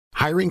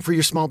Hiring for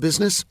your small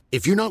business?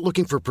 If you're not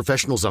looking for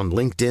professionals on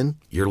LinkedIn,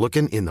 you're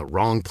looking in the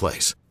wrong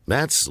place.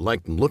 That's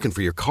like looking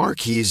for your car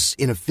keys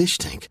in a fish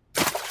tank.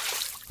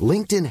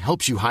 LinkedIn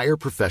helps you hire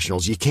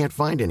professionals you can't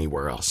find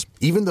anywhere else,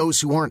 even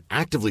those who aren't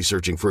actively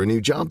searching for a new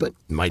job but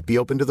might be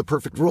open to the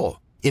perfect role.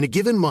 In a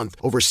given month,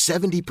 over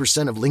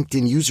 70% of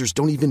LinkedIn users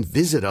don't even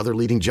visit other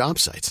leading job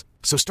sites.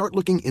 So start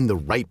looking in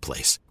the right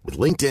place. With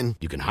LinkedIn,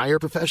 you can hire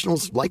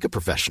professionals like a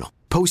professional.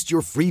 Post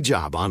your free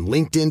job on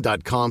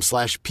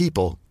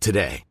linkedin.com/people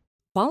today.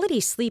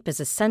 Quality sleep is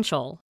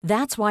essential.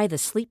 That's why the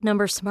Sleep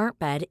Number Smart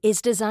Bed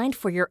is designed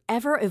for your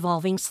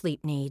ever-evolving sleep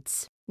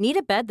needs. Need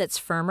a bed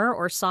that's firmer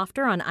or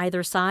softer on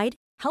either side?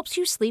 Helps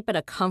you sleep at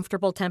a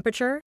comfortable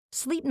temperature?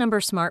 Sleep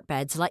Number Smart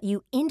Beds let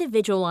you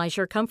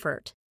individualize your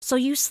comfort, so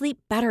you sleep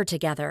better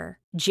together.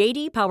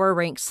 JD Power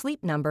ranks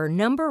Sleep Number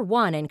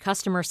 #1 in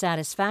customer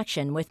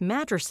satisfaction with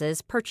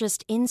mattresses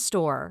purchased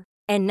in-store.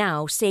 And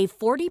now, save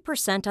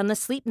 40% on the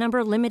Sleep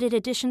Number Limited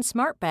Edition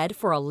Smart Bed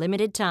for a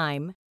limited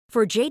time.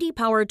 For JD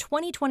Power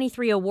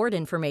 2023 award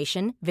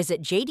information,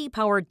 visit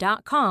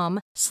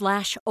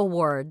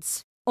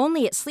jdpower.com/awards.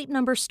 Only at Sleep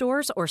Number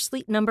stores or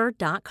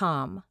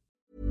sleepnumber.com.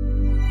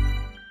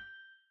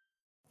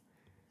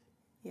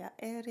 Jag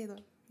är redo.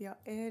 Jag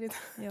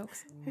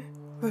också.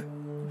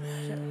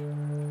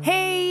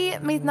 Hej,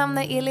 mitt namn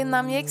är Elin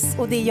Namjex.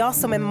 Och det är jag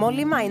som är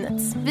Molly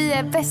Minets. Vi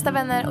är bästa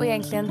vänner och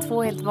egentligen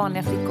två helt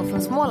vanliga flickor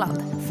från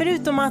Småland.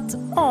 Förutom att,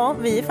 ja,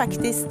 vi är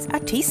faktiskt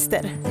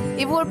artister.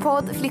 I vår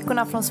podd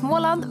Flickorna från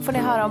Småland får ni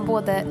höra om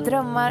både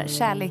drömmar,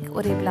 kärlek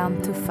och det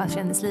ibland tuffa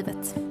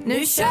kändislivet.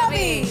 Nu kör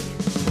vi!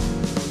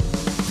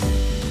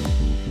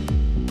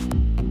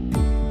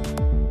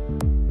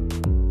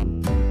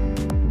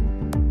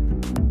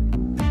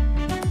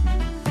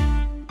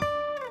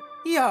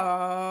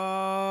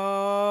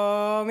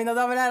 Ja, mina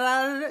damer och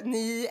herrar,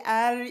 ni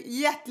är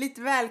hjärtligt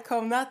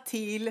välkomna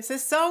till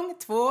säsong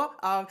 2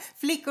 av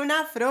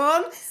Flickorna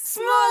från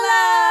Småland!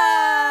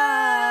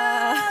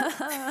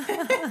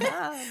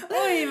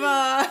 Oj,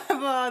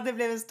 vad det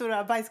blev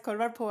stora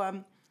bajskorvar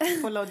på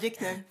Logic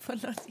nu. På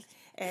Logic.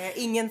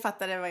 Ingen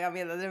fattade vad jag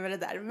menade med det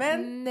där,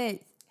 men...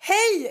 Nej.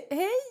 Hej!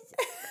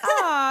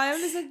 Jag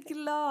blir så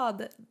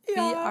glad.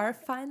 Ja. We are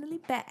finally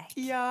back.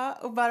 Ja,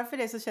 och bara för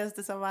det så känns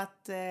det som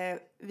att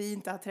vi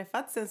inte har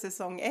träffats sen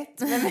säsong 1.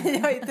 Men vi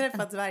har ju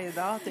träffats varje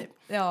dag typ.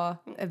 Ja,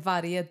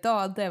 varje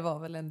dag, det var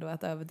väl ändå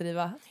att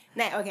överdriva.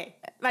 Nej, okej.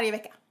 Varje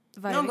vecka.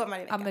 Någon gång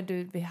varje vecka. Ja, men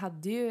du, vi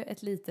hade ju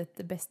ett litet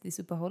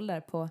bästisuppehåll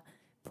där på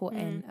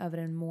över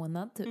en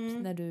månad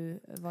typ, när du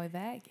var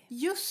iväg.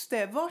 Just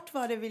det, vart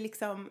var det vi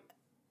liksom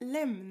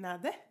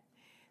lämnade?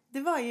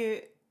 Det var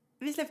ju,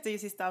 vi släppte ju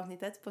sista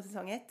avsnittet på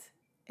säsong 1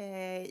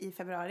 i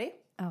februari.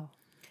 Ja.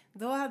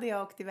 Då hade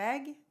jag åkt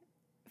iväg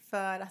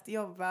för att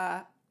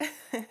jobba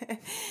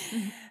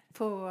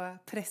på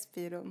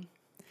Pressbyrån.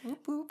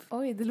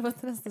 Oj, det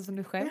låter nästan som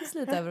du skäms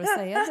lite över att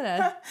säga det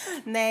där.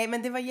 Nej,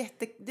 men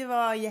det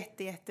var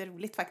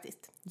jätteroligt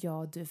faktiskt.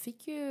 Ja, du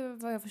fick ju,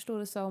 vad jag förstår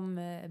det som,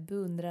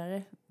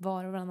 beundrare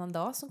var och varannan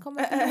dag som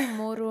kommer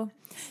blommor och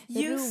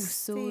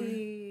rosor.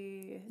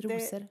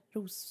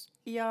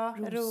 Ja,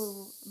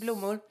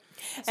 blommor.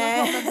 Som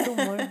kommer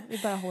blommor, vi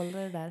bara håller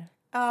det där.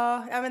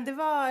 Ja, men det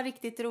var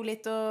riktigt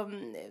roligt och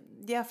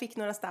jag fick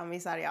några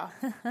stammisar, ja.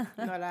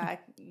 Några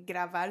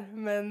grabbar,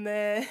 men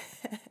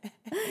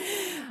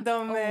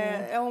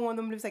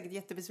de blev säkert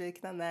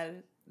jättebesvikna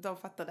när de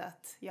fattade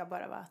att jag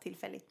bara var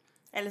tillfällig.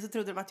 Eller så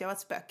trodde de att jag var ett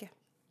spöke.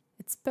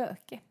 Ett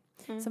spöke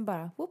som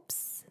bara,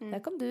 whoops, där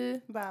kom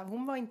du. Bara,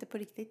 hon var inte på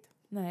riktigt.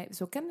 Nej,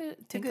 så kan du,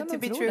 tänk Too om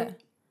good de to be tror true.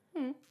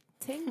 det.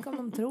 Tänk om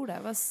de tror det.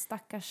 Vad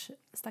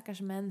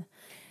stackars män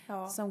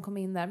som kom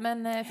in där.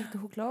 Men fick du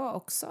choklad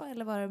också?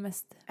 Eller var det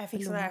mest... Jag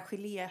fick sådana här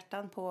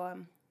geléhjärtan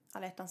på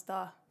alla hjärtans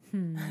dag.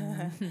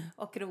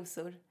 Och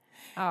rosor.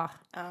 Ja.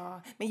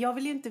 Men jag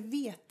ville ju inte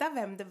veta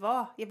vem det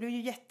var. Jag blev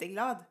ju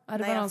jätteglad. Ja,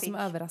 det var någon som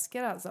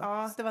överraskade alltså.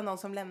 Ja, det var någon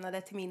som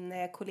lämnade till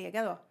min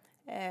kollega då.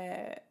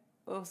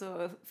 Och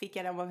så fick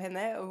jag dem av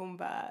henne och hon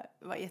bara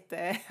var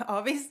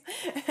jätteavis.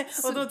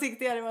 Och då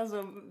tyckte jag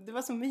det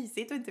var så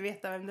mysigt att inte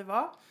veta vem det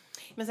var.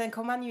 Men sen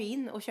kom han ju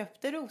in och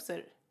köpte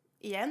rosor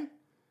igen.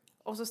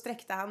 Och så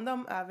sträckte han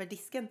dem över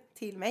disken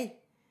till mig.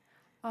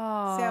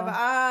 Så jag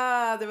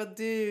bara, det var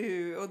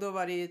du. Och då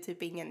var det ju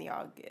typ ingen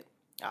jag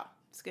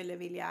skulle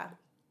vilja...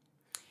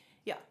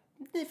 Ja,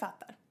 ni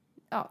fattar.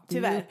 Ja,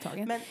 tyvärr.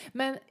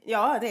 Men,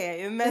 ja, det är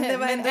ju. Men det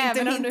var ändå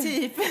inte min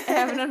typ.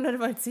 Även om du hade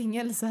varit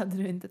singel så hade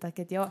du inte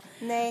tackat ja.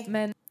 Nej.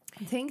 Men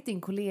tänk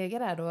din kollega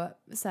där då.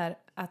 Så här,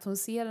 att hon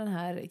ser den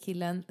här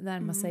killen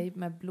närma sig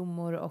med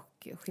blommor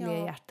och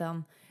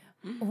geléhjärtan.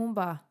 Och hon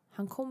bara,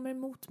 han kommer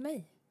emot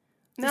mig.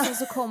 Och sen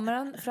så kommer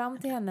han fram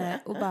till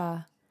henne och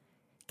bara,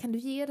 kan du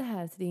ge det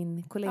här till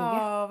din kollega?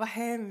 Ja, vad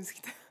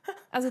hemskt.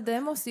 Alltså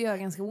det måste göra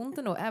ganska ont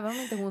ändå. Även om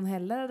inte hon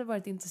heller hade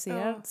varit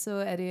intresserad så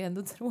är det ju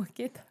ändå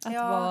tråkigt att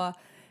vara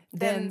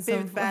den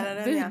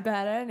budbäraren.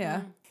 Budbäraren, ja.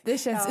 Det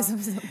känns ju som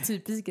en sån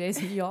typisk grej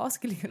som jag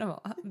skulle kunna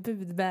vara.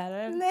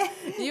 Budbärare. Nej.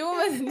 Jo,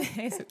 men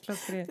det är så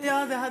klockrent.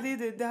 Ja,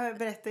 det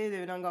berättade ju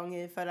du någon gång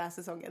i förra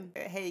säsongen.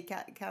 Hej,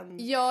 kan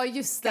Ja,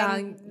 just det.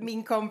 kan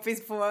min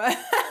kompis få...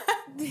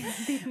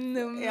 Ditt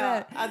nummer.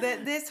 Ja,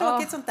 det är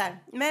tråkigt sånt där.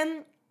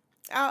 Men,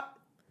 ja,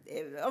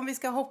 om vi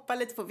ska hoppa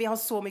lite på... Vi har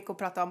så mycket att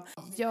prata om.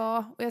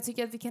 Ja, och jag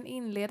tycker att vi kan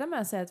inleda med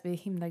att säga att vi är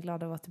himla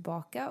glada att vara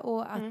tillbaka.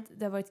 Och att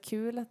det har varit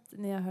kul att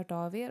ni har hört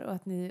av er och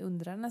att ni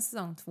undrar när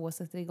säsong 2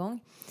 sätter igång.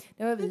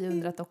 Det har vi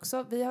undrat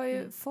också. Vi har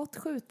ju fått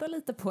skjuta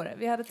lite på det.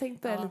 Vi hade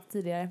tänkt på det lite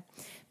tidigare.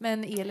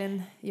 Men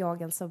Elin,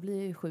 jag alltså,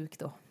 blir ju sjuk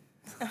då.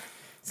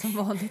 Som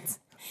vanligt.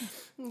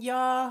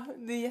 Ja,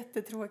 det är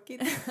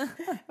jättetråkigt.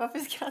 Varför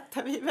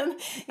skrattar vi?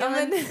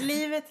 Men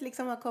livet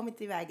liksom har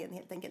kommit i vägen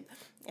helt enkelt.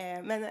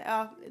 Men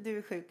ja, du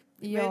är sjuk.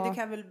 Ja. Du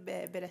kan väl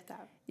berätta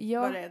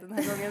vad det är den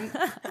här gången.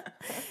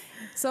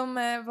 Som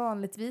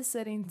vanligtvis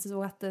är det inte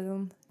så att det är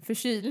någon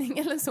förkylning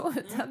eller så.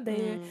 Utan det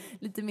är ju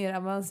lite mer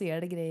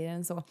avancerade grejer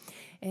än så.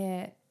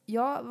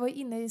 Jag var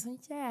inne i en sån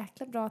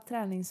jäkla bra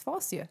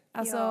träningsfas ju.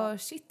 Alltså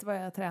shit vad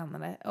jag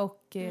tränade.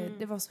 Och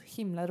det var så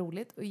himla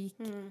roligt och gick...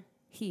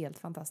 Helt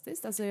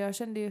fantastiskt. Alltså jag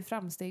kände ju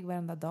framsteg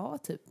varenda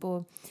dag typ.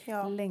 Och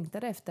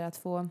längtade efter att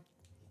få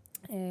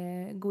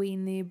gå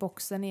in i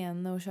boxen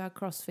igen och köra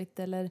crossfit.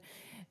 Eller,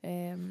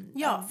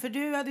 för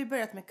du hade ju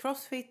börjat med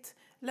crossfit,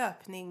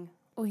 löpning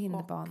och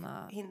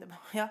hinderbana.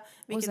 Ja,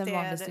 vilket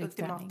är det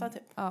ultimata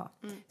typ. Ja.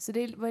 Så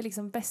det var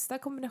liksom bästa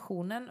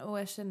kombinationen. Och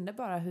jag kände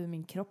bara hur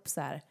min kropp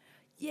så här...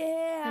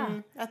 Yeah!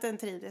 Att den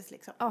trivdes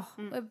liksom. Och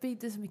jag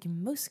byggde så mycket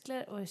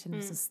muskler och jag kände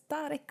mig så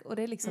stark. Och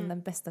det är liksom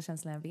den bästa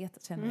känslan jag vet,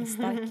 att känna mig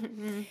stark.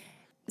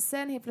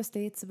 Sen helt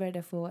plötsligt så började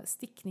jag få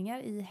stickningar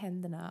i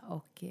händerna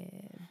och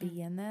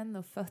benen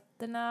och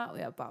fötterna. Och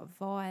jag bara,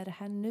 vad är det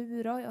här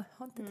nu då? Jag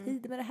har inte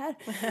tid med det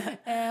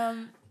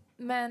här.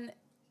 Men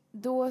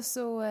då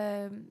så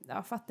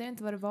fattade jag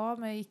inte vad det var.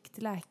 Men jag gick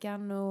till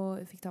läkaren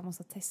och fick ta en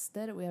massa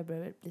tester. Och jag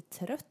började bli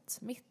trött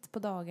mitt på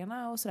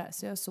dagarna och sådär.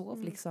 Så jag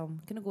sov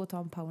liksom, kunde gå och ta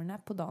en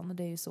powernap på dagen. Och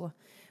det är ju så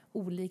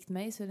olikt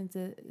mig så är det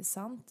inte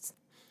sant.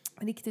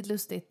 Riktigt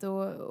lustigt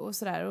och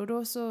sådär. Och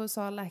då så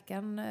sa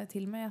läkaren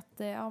till mig att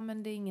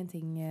men det är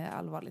ingenting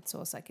allvarligt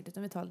så säkert.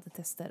 Utan vi tar lite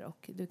tester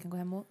och du kan gå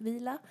hem och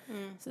vila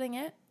så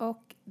länge.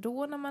 Och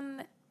då när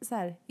man så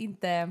här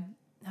inte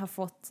har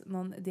fått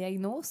någon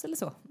diagnos eller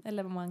så.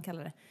 Eller vad man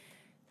kallar det.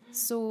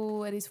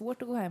 Så är det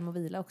svårt att gå hem och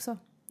vila också.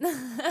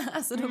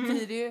 Alltså då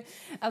blir det ju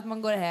att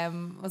man går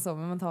hem och så.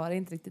 Men man tar det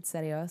inte riktigt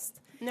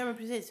seriöst. Nej men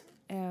precis.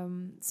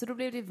 Så då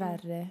blev det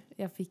värre.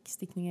 Jag fick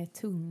stickningar i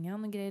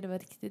tungan och grejer. Det var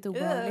riktigt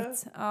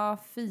obehagligt. Ja,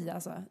 fy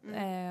alltså.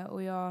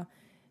 Och jag,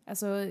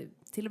 alltså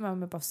till och med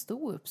om jag bara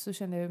stod upp så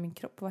kände jag att min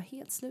kropp var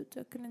helt slut.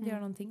 Jag kunde inte göra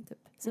någonting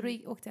typ. Så då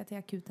åkte jag till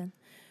akuten.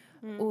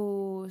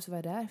 Och så var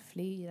jag där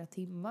flera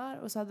timmar.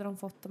 Och så hade de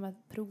fått de här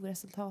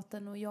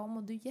provresultaten. Och jag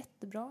mådde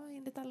jättebra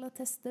enligt alla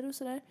tester och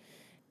sådär.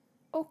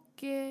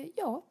 Och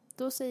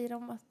då säger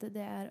de att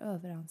det är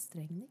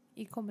överansträngning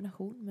i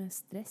kombination med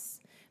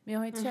stress. Men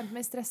jag har inte känt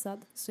mig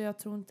stressad. Så jag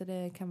tror inte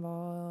det kan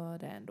vara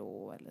det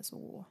ändå eller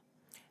så.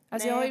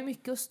 Alltså jag har ju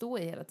mycket att stå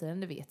i hela tiden.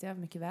 Det vet jag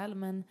mycket väl.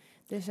 Men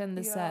det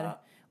kändes så här.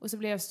 Och så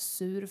blev jag så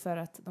sur för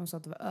att de sa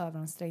att det var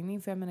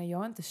överansträngning. För jag menar jag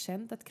har inte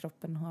känt att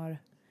kroppen har...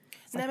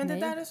 Nej men det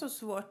där är så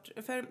svårt.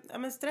 För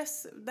men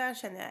stress, där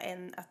känner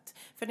jag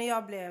för när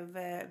jag blev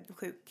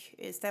sjuk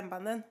i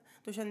stämbanden.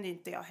 Då kände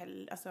inte jag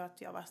heller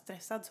att jag var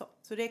stressad så.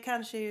 Så det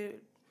kanske ju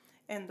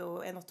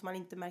ändå är något man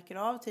inte märker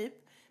av typ.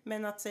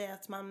 Men att säga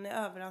att man är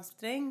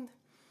överansträngd.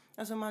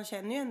 Alltså man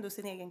känner ju ändå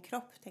sin egen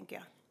kropp tänker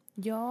jag.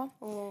 Ja.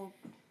 Och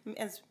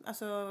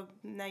alltså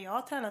när jag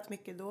har tränat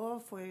mycket då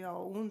får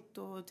jag ont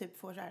och typ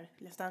får så här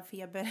nästan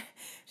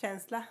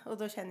feberkänsla. Och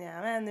då känner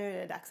jag men nu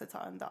är det dags att ta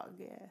en dag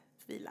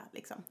vila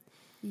liksom.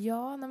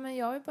 Ja, men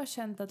jag har ju bara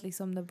känt att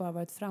liksom det bara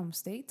var ett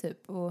framsteg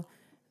typ. Och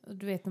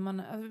du vet när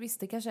man, visst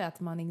det kanske är att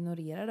man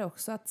ignorerar det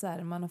också. Att så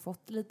här, man har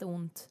fått lite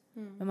ont.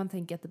 Men man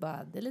tänker att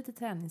det är lite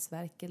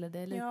träningsvärk. Eller det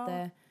är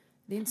lite,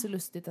 det är inte så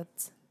lustigt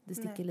att det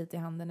sticker lite i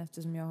handen.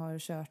 Eftersom jag har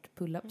kört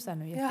pull-ups här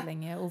nu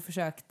jättelänge. Och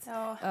försökt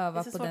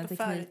öva på den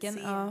tekniken.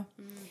 Ja.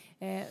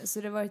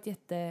 Så det har varit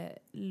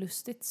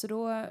jättelustigt. Så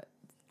då,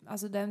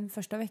 alltså den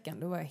första veckan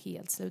då var jag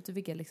helt slut. Då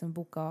fick jag liksom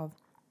boka av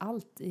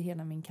allt i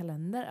hela min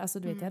kalender. Alltså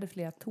du vet jag hade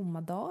flera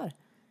tomma dagar.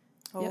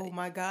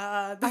 Oh my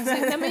god. Alltså,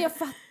 nej, men jag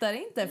fattar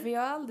inte. För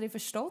jag har aldrig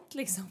förstått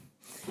liksom.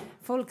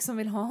 Folk som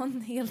vill ha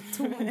en helt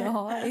tom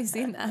dag i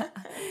sin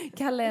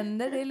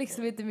kalender. Det är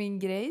liksom inte min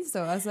grej så.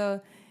 Alltså,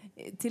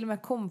 till och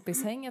med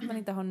kompishäng att man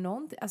inte har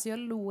någonting. Alltså jag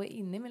låg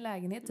inne i min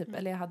lägenhet typ.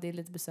 Eller jag hade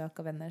lite besök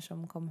av vänner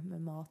som kom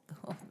med mat.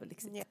 Och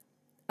liksom.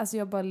 Alltså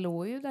jag bara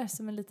låg ju där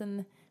som en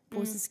liten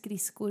påse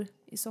skridskor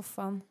i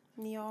soffan.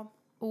 Ja.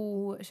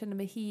 Och kände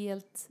mig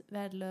helt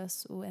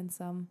värdelös och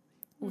ensam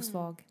och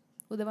svag.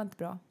 Och det var inte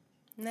bra.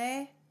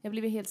 Nej. Jag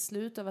blev helt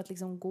slut av att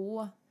liksom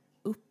gå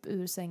upp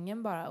ur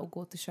sängen bara och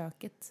gå till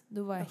köket.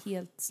 Då var jag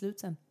helt slut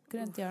sen.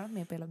 Kunde inte göra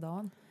mer på hela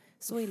dagen.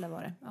 Så illa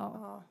var det.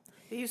 Ja.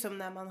 Det är ju som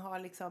när man har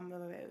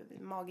liksom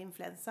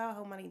maginfluensa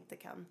och man inte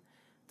kan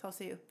ta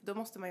sig upp. Då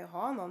måste man ju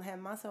ha någon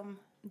hemma som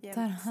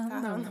tar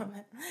hand om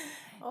henne.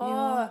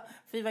 Ja.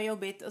 Fy vad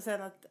jobbigt. Och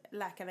sen att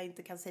läkarna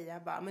inte kan säga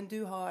bara, men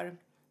du har...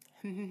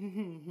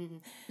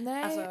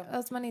 Nej,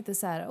 att man inte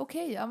så här,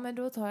 okej, ja men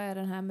då tar jag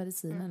den här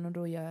medicinen och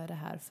då gör jag det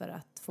här för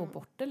att få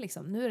bort det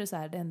liksom. Nu är det så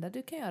här, det enda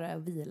du kan göra är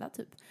att vila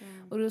typ.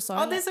 Och då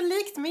sa det är så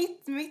likt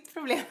mitt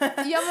problem.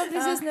 Ja, men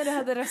precis när du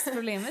hade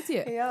röstproblemet ju.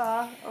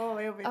 Ja,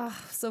 vad jobbigt.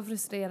 Så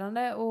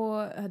frustrerande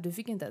och du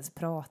fick inte ens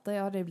prata.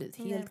 Jag hade blivit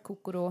helt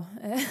koko då.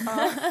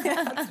 Ja,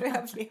 jag tror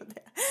jag blev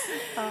det.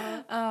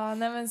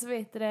 Nej men så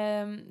vet du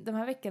det, de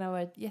här veckorna har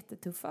varit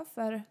jättetuffa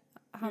för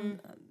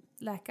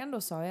läkaren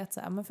då sa ju att så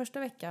här, men första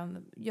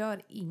veckan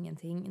gör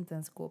ingenting, inte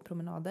ens gå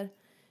promenader.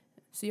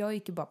 Så jag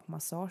gick ju bara på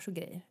massage och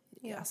grejer.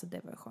 Ja. Alltså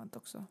det var skönt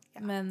också.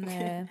 Ja.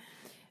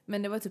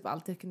 Men det var typ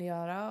allt jag kunde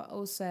göra.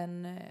 Och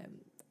sen,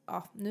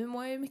 nu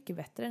mår jag ju mycket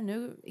bättre.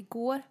 Nu,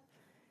 igår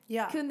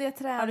kunde jag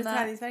träna. Har du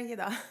träningsvärk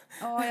idag?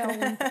 Ja, jag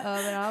har ont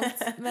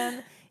överallt.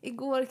 Men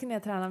igår kunde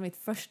jag träna mitt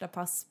första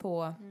pass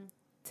på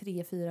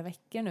 3-4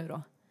 veckor nu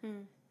då.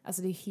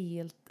 Alltså det är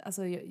helt,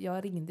 alltså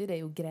jag ringde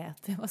dig och grät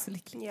för jag var så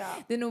lycklig. Ja.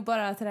 Det är nog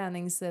bara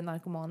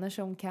träningsnarkomaner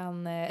som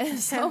kan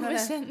som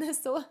känner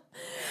så.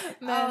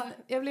 Men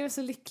jag blev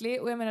så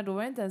lycklig och jag menar då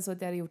var det inte ens så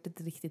att jag hade gjort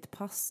ett riktigt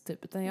pass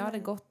typ, utan jag hade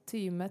gått till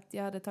gymmet,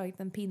 jag hade tagit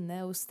en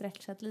pinne och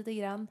stretchat lite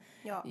grann.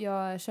 Ja.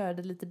 Jag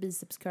körde lite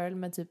biceps curl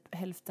med typ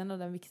hälften av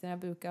den vikten jag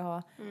brukar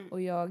ha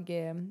och jag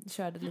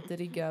körde lite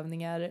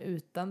ryggövningar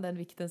utan den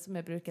vikten som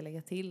jag brukar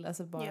lägga till,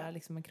 alltså bara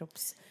liksom en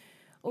kropps.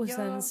 Och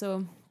sen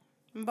så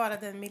bara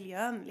den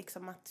miljön,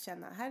 liksom att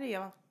känna, här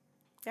är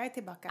jag är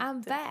tillbaka.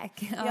 I'm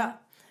back.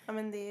 Ja,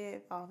 men det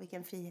är,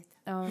 vilken frihet.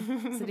 Ja,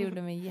 så det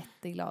gjorde mig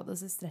jätteglad och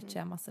så stretchade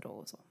jag massor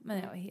och så. Men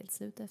jag var helt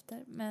slut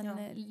efter.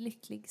 Men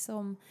lycklig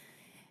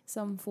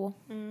som få.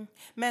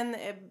 Men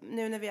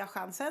nu när vi har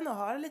chansen och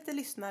har lite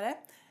lyssnare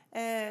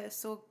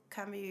så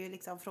kan vi ju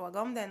liksom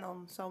fråga om det är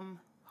någon som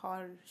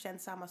har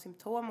känt samma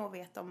symptom och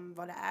vet om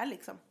vad det är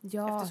liksom.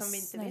 Ja, eftersom vi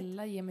inte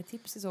snälla ge mig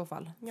tips i så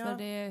fall. Ja. För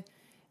det,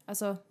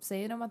 alltså,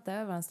 säger de att det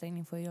är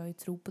överansträngning får jag ju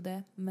tro på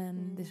det.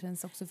 Men det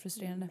känns också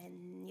frustrerande.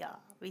 Men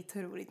vi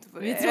tror inte på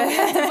det. Vi tror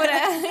inte på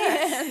det.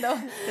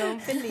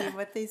 Don't believe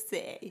what they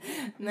say.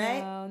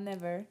 Nej. No,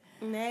 never.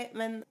 Nej,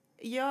 men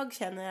jag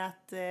känner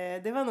att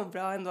det var nog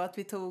bra ändå att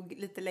vi tog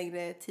lite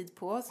längre tid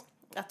på oss.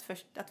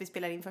 Att vi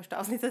spelar in första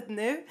avsnittet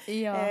nu.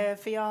 Ja.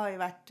 För jag har ju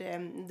varit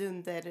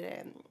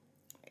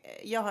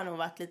jag har nog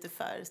varit lite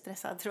för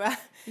stressad, tror jag.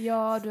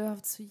 Ja, du har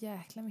haft så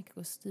jäkla mycket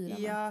att styra med.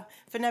 Ja,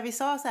 för när vi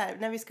sa så här,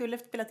 när vi skulle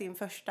spela in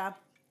första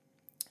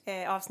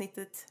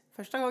avsnittet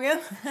första gången,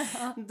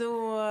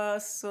 då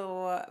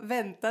så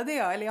väntade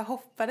jag, eller jag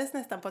hoppades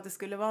nästan på att det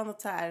skulle vara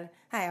något så här,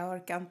 nej jag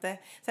orkar inte.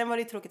 Sen var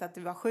det ju tråkigt att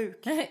du var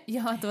sjuk.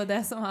 Ja, det var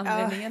det som var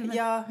anledningen.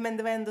 Ja, men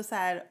det var ändå så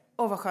här,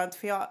 vad skönt,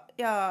 för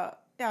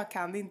jag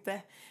kan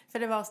inte. För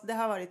det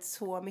har varit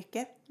så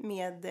mycket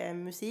med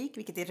musik,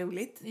 vilket är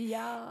roligt.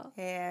 Ja.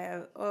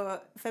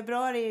 Och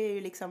februari är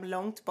ju liksom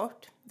långt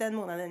bort. Den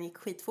månaden gick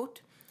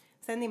skitfort.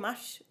 Sen i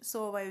mars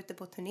så var jag ute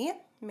på turné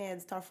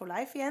med Star for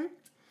Life igen.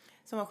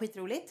 Som var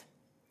skitroligt.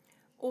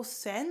 Och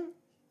sen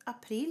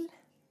april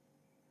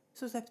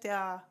så släppte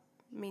jag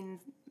min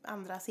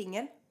andra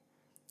singel.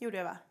 Gjorde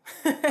jag, va?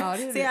 Ja,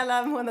 det se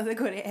alla månader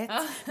går i ett.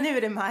 Ja. Nu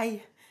är det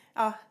maj.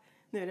 Ja,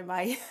 nu är det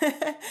maj.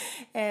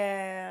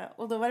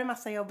 Och då var det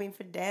massa jobb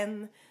inför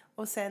den.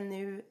 Och sen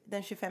nu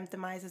den 25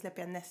 maj så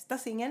släpper jag nästa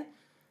singel.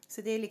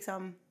 Så det är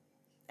liksom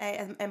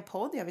en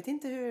podd. Jag vet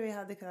inte hur vi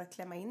hade kunnat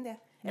klämma in det.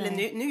 Nej.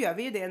 Eller nu gör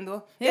vi ju det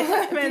ändå. Ja,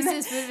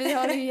 precis, för vi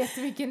har ju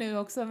jättemycket nu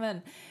också.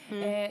 Men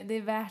det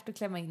är värt att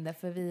klämma in det.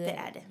 För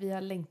vi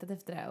har längtat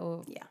efter det.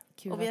 Och,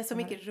 kul och vi har så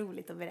mycket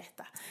roligt att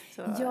berätta.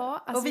 Så.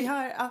 Ja, alltså, och vi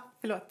har,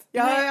 förlåt.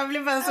 Jag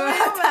blev bara så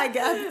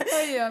taggad.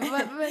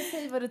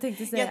 Säg vad du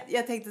tänkte säga.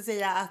 Jag tänkte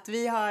säga att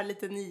vi har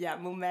lite nya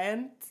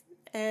moment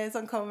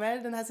som kommer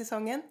den här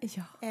säsongen.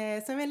 Ja.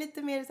 Som är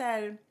lite mer så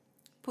här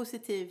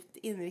positivt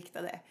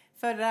inriktade.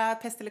 Förra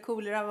Pest eller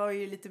kolera var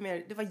ju lite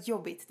mer, det var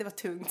jobbigt, det var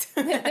tungt.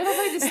 Det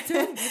var faktiskt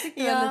tungt, det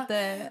tyckte jag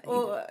lite.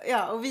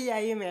 Och vi är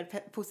ju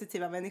mer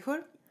positiva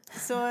människor.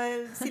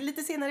 Så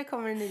lite senare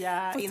kommer det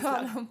nya inslag. På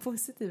tal om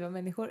positiva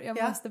människor,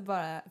 jag måste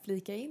bara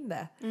flika in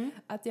det.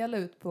 Att jag la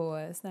ut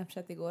på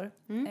Snapchat igår,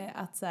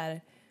 att så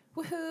här,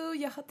 woho,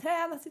 jag har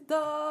tränat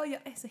idag,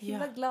 jag är så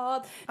himla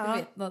glad. Du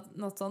vet,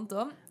 något sånt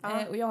då.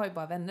 Och jag har ju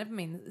bara vänner på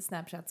min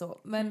Snapchat så.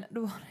 Men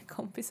då var det en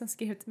kompis som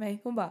skrev till mig,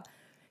 hon bara,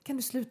 kan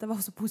du sluta vara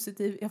så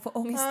positiv? Jag får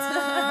ångest.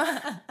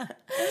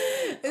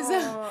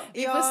 Så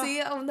vi får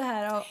se om det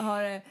här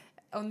har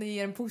om det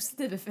ger en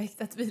positiv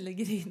effekt att vi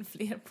lägger in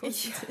fler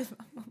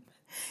positiva moment.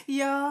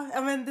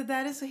 Ja, men det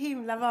där är så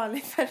himla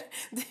vanligt för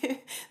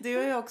du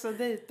har ju också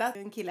dejtat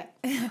en kille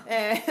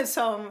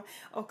som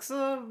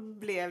också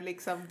blev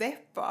liksom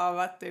depp av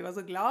att du var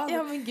så glad.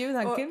 Ja men gud,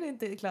 han kunde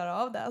inte klara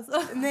av det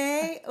alltså.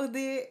 Nej, och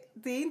det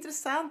är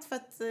intressant för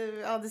att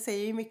det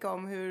säger ju mycket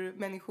om hur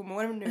människor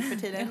mår nu för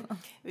tiden,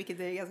 vilket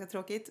är ganska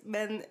tråkigt.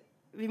 Men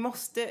vi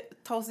måste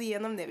ta oss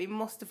igenom det. Vi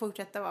måste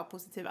fortsätta vara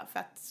positiva. För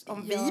att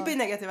om vi Ja. blir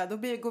negativa, då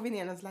går vi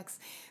ner i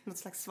något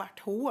slags svart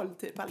hål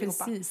typ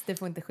allihopa. Precis, det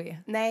får inte ske.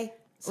 Nej.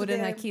 Och den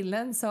här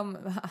killen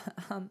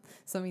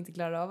som inte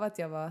klarade av att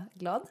jag var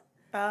glad.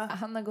 Ja.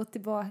 Han har gått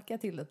tillbaka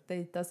till att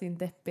dejta sin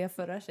deppiga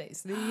förra tjej.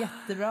 Så det är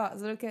jättebra.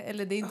 Så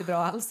eller det är inte bra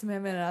alls, men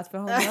jag menar att för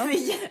honom... Det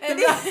är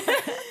jättebra.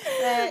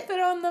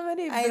 för honom är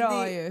det Nej,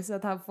 bra ju. Så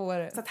att han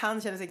får... Så att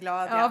han känner sig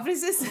glad. Ja,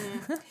 precis.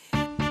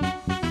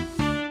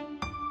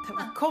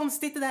 Vad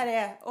konstigt det där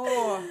är.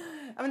 Ja,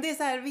 men det är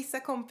så här, vissa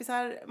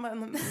kompisar,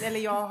 eller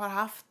jag har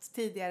haft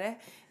tidigare,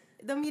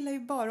 de gillar ju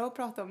bara att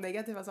prata om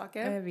negativa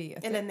saker. Jag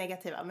vet. Eller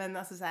negativa, men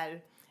alltså så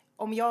här,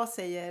 om jag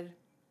säger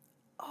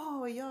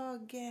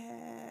jag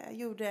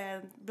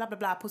gjorde bla bla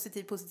bla,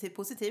 positiv,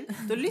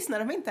 då lyssnar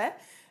de inte.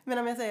 Men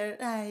om jag säger,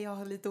 nej, jag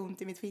har lite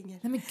ont i mitt finger.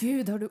 Nej men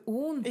gud, har du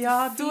ont i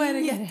Ja, då är det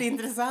fingret?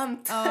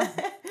 jätteintressant. Ja.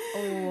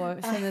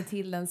 Och känner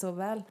till den så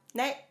väl.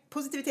 Nej,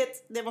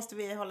 positivitet, det måste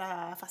vi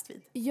hålla fast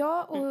vid.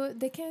 Ja, och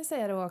det kan jag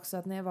säga då också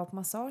att när jag var på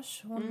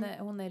massage,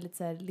 hon är lite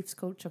så här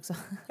livscoach också.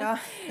 Ja.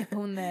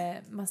 Hon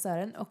är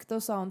massören och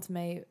då sa hon till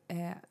mig,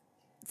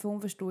 för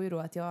hon förstod ju då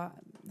att jag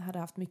hade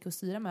haft mycket att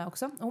styra med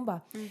också. Och hon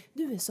bara,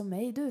 du är som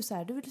mig, du är så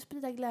här, du vill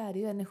sprida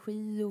glädje och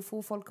energi och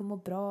få folk att må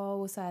bra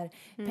och så här,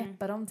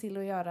 peppa dem till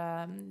att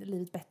göra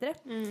livet bättre.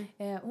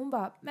 Hon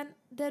bara, men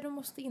det du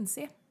måste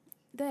inse,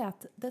 det är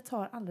att det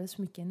tar alldeles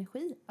för mycket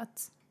energi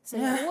att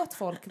säga åt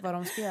folk vad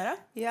de ska göra.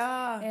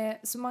 Ja.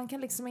 Så man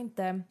kan liksom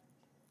inte,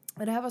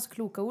 och det här var så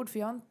kloka ord för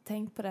jag har inte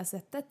tänkt på det här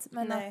sättet,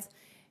 men Nej. att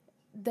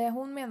det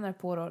hon menar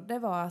på då, det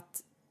var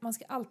att man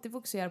ska alltid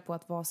fokusera på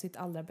att vara sitt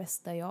allra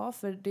bästa jag.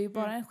 För det är ju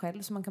bara en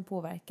själv som man kan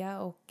påverka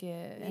och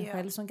en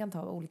själv som kan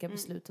ta olika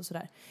beslut och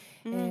sådär.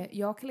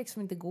 Jag kan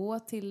liksom inte gå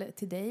till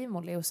dig,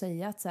 Molly, och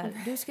säga att så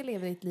här, du ska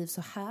leva ditt liv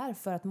så här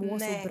för att må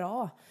så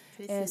bra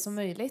som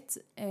möjligt.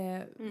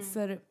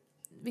 För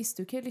visst,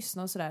 du kan ju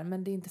lyssna och sådär,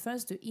 men det är inte förrän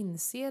du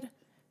inser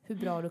hur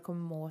bra du kommer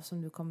må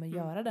som du kommer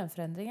göra den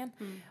förändringen.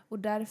 Och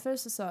därför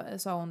så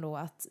sa hon då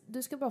att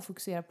du ska bara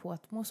fokusera på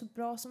att må så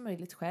bra som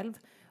möjligt själv.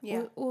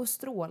 Yeah. Och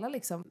stråla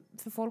liksom.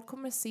 För folk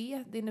kommer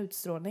se din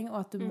utstrålning och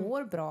att du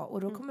mår bra.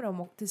 Och då kommer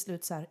de till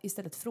slut så här,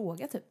 istället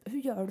fråga typ,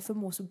 hur gör du för att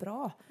må så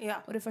bra? Ja.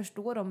 Och det är först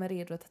då de är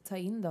redo att ta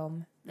in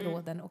de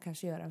råden och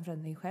kanske göra en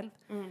förändring själv.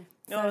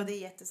 Ja, det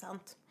är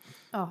jättesant.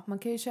 Ja, man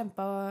kan ju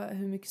kämpa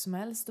hur mycket som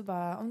helst och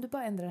bara, om du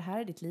bara ändrar det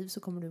här i ditt liv så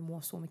kommer du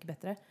må så mycket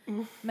bättre.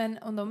 Men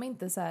om de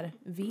inte så här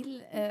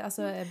vill,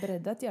 alltså är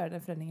beredda att göra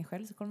den förändringen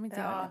själv så kommer de inte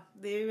göra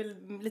det. Det är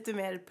väl lite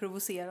mer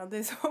provocerande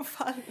i så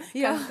fall.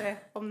 Ja. Kanske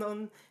om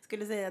någon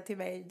skulle säga till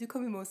mig, du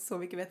kommer må så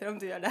mycket bättre om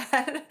du gör det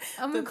här.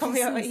 Ja, Då men kommer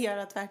jag precis.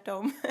 göra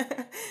tvärtom.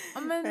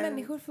 Ja, men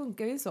människor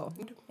funkar ju så.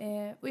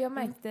 Och jag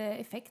märkte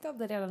effekt av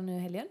det redan nu i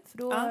helgen. För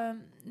då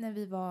när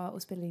vi var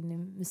och spelade in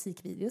en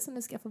musikvideo som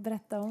du ska få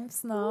berätta om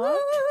snart.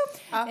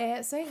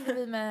 Så hängde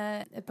vi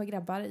med ett par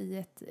grabbar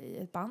i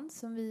ett band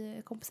som vi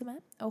är kompisar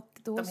med. Och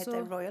då De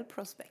heter Royal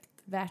Prospect.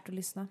 Värt att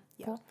lyssna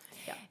på.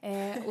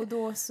 Ja. Och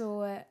då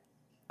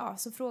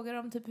så frågade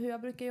de typ hur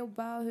jag brukar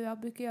jobba och hur jag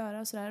brukar göra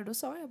och sådär. Och då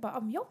sa jag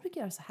bara, jag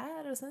brukar göra så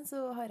här och sen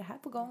så har jag det här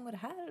på gång och det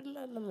här.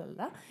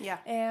 Lalalala. Ja.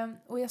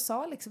 Och jag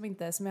sa liksom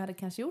inte, som jag hade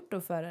kanske gjort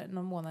då för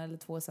någon månad eller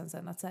 2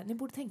 sen att så här, ni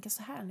borde tänka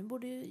så här, ni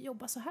borde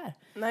jobba så här.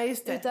 Nej,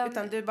 just det. Utan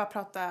Utan du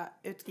bara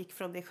utgick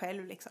från dig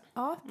själv liksom.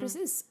 Ja,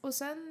 precis. Och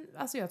sen,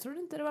 alltså jag trodde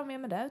inte det var mer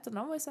med det, utan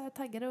de var ju så här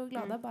taggade och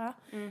glada bara.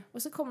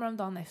 Och så kommer de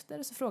dagen efter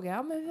och så frågar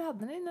jag, men hur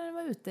hade ni när ni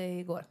var ute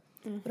igår?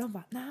 Och de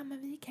bara, nej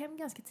men vi gick hem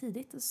ganska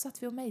tidigt och så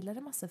satt vi och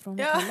mejlade massor från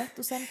hotellet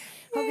och sen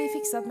har vi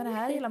fixat med det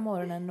här hela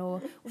morgonen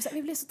och sen,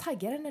 vi blev så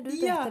taggade när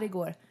du berättade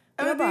igår.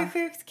 Ja, men det är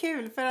sjukt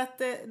kul för att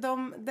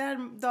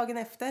där dagen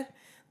efter,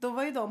 då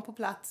var ju de på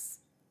plats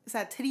så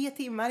här 3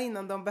 timmar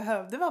innan de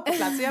behövde vara på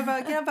plats. Så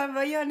jag bara,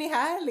 vad gör ni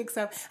här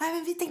liksom? Nej,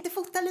 men vi tänkte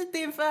fota lite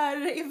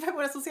inför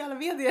våra sociala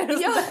medier.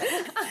 Och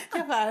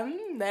jag bara,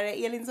 det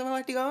är Elin som har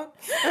varit igång.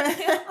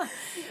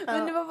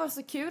 Men det var bara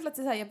så kul att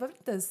jag behövde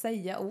inte ens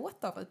säga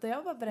åt dem, utan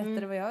jag bara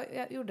berättade vad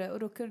jag gjorde och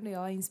då kunde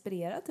jag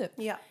inspirera typ.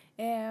 Ja.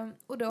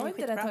 Och då har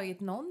inte skitbra. det tagit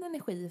någon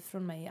energi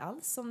från mig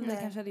alls som det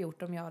kanske hade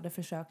gjort om jag hade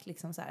försökt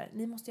liksom så här,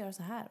 ni måste göra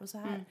så här och så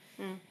här.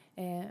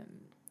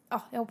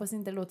 Jag hoppas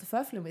inte det låter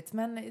för flummigt,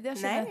 men jag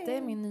känner att det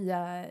är min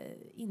nya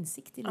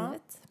insikt i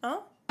livet.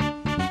 Ja.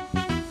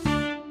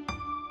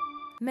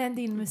 Men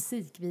din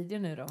musikvideo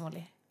nu då,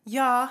 Molly?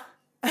 Ja.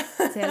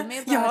 Tell me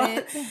about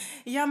it.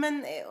 Ja,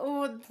 men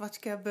vart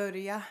ska jag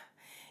börja?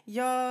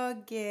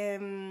 Jag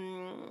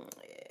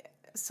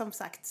som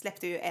sagt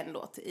släppte ju en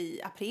låt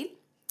i april.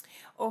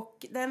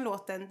 Och den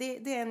låten,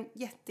 det är en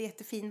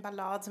jättefin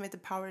ballad som heter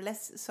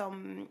Powerless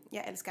som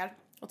jag älskar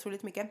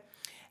otroligt mycket.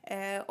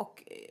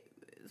 Och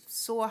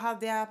så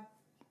hade jag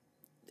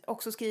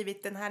också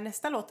skrivit den här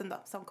nästa låten då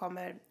som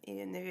kommer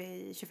nu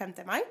i 25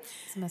 maj.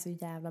 Som är så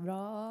jävla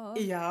bra.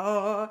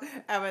 Ja,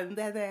 men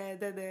det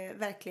är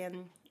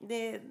verkligen,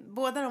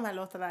 båda de här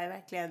låtarna är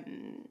verkligen,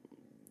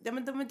 de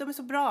är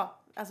så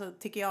bra, alltså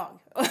tycker jag.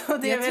 Och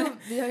det Jag tror,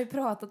 vi har ju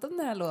pratat om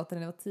den här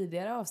låten i något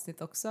tidigare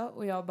avsnitt också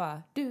och jag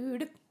bara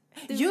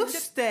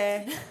Just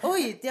det!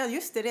 Oj, ja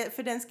just det.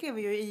 För den skrev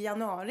vi ju i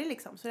januari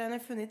liksom. Så den har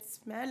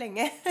funnits med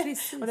länge.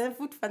 Precis. Och den är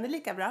fortfarande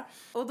lika bra.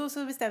 Och då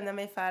så bestämde jag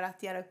mig för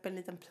att göra upp en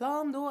liten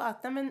plan då.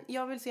 Att nej, men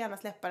jag vill så gärna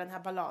släppa den här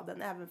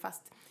balladen. Även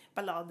fast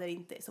ballader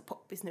inte är så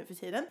poppis nu för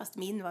tiden. Fast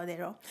min var det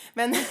då.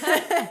 Men,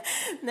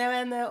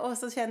 nej, men och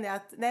så kände jag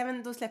att nej,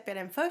 men då släpper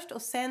jag den först.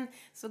 Och sen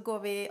så går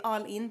vi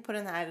all in på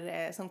den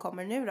här som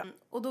kommer nu då.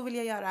 Och då vill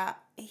jag göra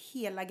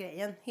hela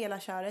grejen. Hela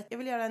köret. Jag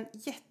vill göra en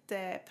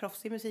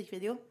jätteproffsig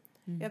musikvideo.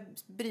 Jag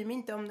bryr mig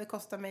inte om det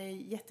kostar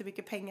mig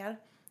jättemycket pengar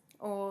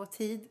och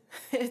tid.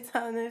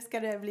 Utan nu ska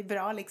det bli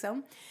bra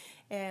liksom.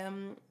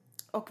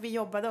 Och vi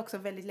jobbade också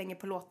väldigt länge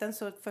på låten.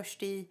 Så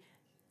först i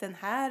den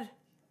här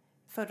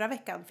förra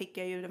veckan fick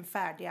jag ju den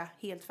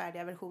helt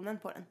färdiga versionen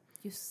på den.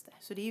 Just det.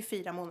 Så det är ju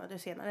 4 månader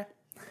senare.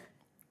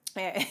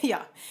 Ja,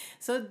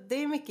 så det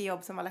är mycket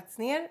jobb som har lagts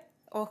ner.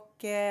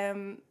 Och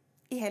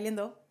i helgen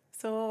då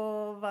så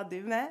var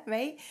du med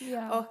mig.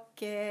 Ja. Och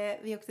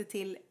vi åkte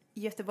till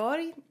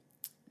Göteborg.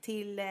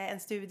 Till en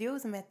studio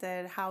som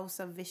heter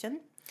House of Vision.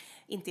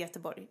 Inte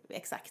Göteborg,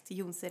 exakt,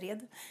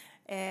 Jonsered.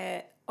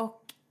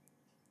 Och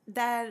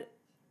där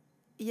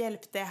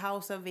hjälpte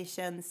House of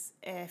Visions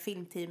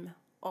filmteam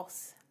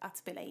oss att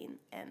spela in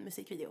en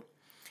musikvideo.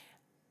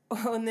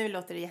 Och nu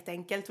låter det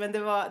jätteenkelt, men det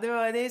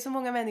är så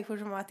många människor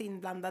som har varit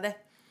inblandade.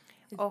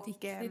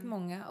 Riktigt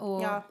många.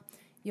 Och ja.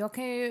 jag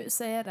kan ju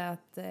säga det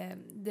att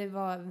det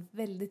var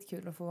väldigt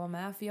kul att få vara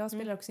med. För jag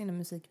spelade också in en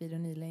musikvideo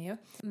nyligen ju.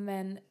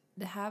 Men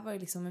det här var ju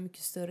liksom en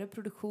mycket större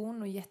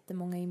produktion och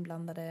jättemånga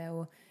inblandade.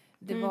 Och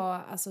det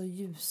var alltså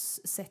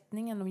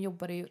ljussättningen, de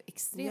jobbade ju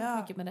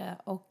extremt mycket med det.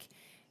 Och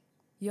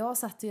jag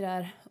satt ju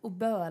där och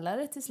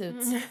bölade till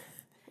slut.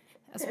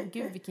 Alltså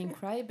gud vilken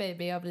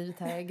crybaby jag har blivit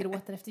här. Jag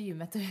gråter efter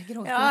gymmet och jag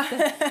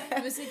gråter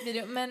efter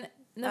musikvideo. Men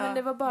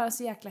det var bara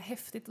så jäkla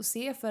häftigt att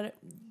se. För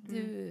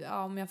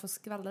om jag får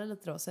skvallra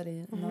lite då, så är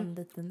det någon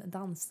liten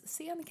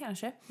dansscen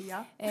kanske.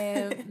 Ja.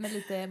 Med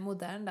lite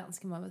modern dans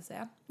kan man väl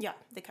säga. Ja,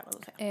 det kan man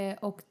väl säga.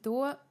 Och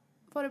då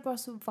var det bara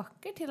så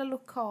vackert, hela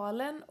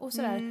lokalen och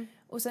sådär.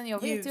 Och sen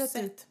jag vet ju att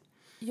du...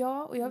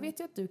 Ja, och jag vet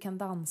ju att du kan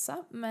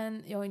dansa.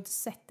 Men jag har inte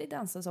sett dig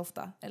dansa så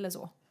ofta, eller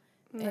så.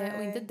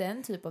 Och inte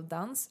den typ av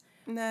dans.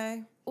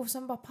 Nej. Och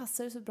sen bara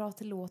passade det så bra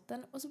till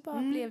låten. Och så bara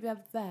blev jag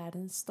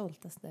världens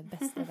stoltaste,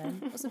 bästa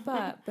vän. Och så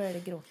bara började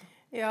jag gråta.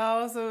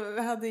 Ja, och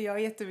så hade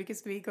jag jättemycket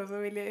smink. Och så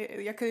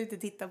jag kunde inte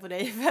titta på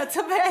dig för att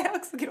så började jag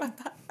också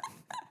gråta.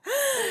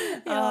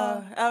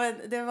 Ja,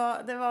 men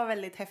det var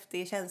väldigt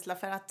häftig känsla.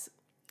 För att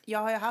jag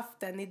har ju haft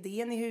den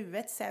idén i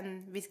huvudet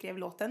sen vi skrev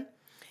låten.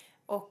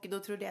 Och då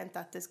trodde jag inte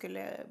att det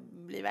skulle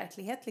bli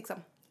verklighet liksom.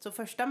 Så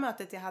första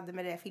mötet jag hade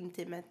med det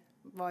filmteamet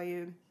var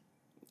ju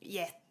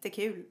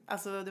jättekul.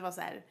 Alltså det var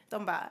så här,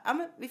 de bara, ja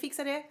men vi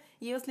fixar det.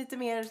 Ge oss lite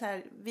mer så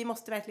här, vi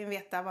måste verkligen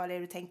veta vad det är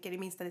du tänker i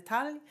minsta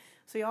detalj.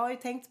 Så jag har ju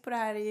tänkt på det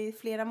här i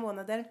flera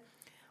månader.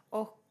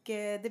 Och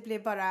det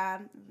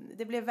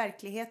blev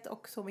verklighet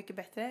och så mycket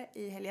bättre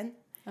i helgen.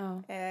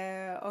 Ja.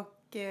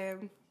 Och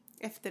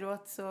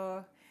efteråt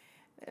så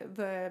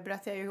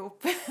bröt jag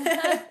ihop.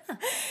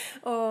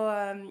 Och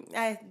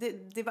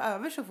det var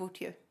över så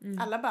fort ju.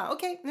 Alla bara,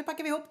 okej, nu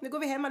packar vi ihop, nu går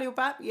vi hem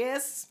allihopa.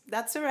 Yes,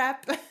 that's a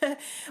wrap.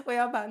 Och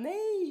jag bara,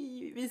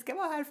 nej, vi ska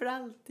vara här för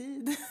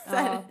alltid.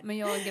 Ja, men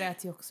jag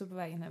grät ju också på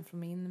vägen hem från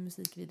min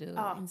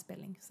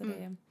musikvideoinspelning. Så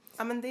det...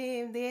 Ja, men det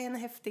är en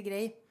häftig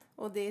grej.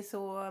 Och det är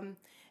så,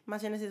 man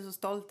känner sig så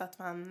stolt att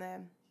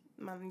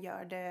man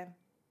gör det.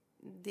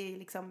 Det är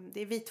liksom,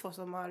 det är vi två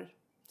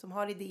som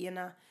har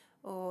idéerna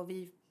och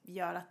vi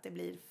gör att det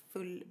blir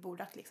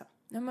fullbordat liksom.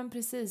 Ja men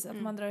precis,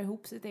 att man drar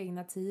ihop sitt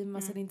egna team.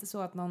 Alltså det är inte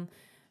så att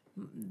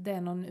det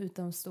är någon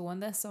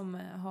utomstående som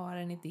har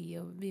en idé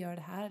och vi gör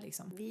det här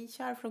liksom. Vi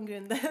kör från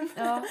grunden.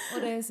 Ja,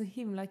 och det är så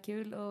himla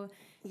kul och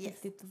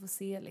häftigt att få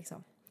se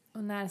liksom.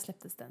 Och när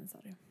släpptes den, sa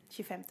du?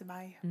 25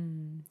 maj.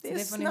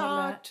 Det får ni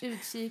hålla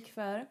utkik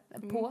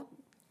på.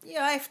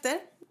 Ja, efter.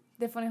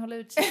 Det får ni hålla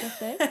utkik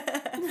efter.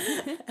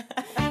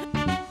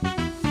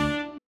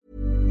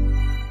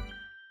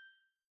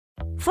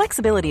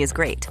 Flexibility is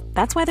great.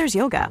 That's why there's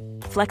yoga.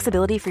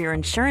 Flexibility for your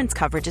insurance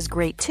coverage is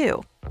great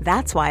too.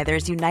 That's why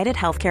there's United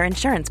Healthcare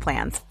Insurance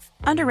Plans.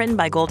 Underwritten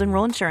by Golden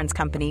Rule Insurance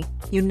Company,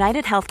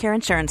 United Healthcare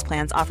Insurance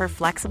Plans offer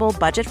flexible,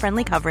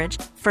 budget-friendly coverage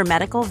for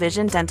medical,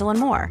 vision, dental, and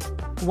more.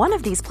 One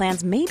of these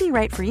plans may be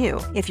right for you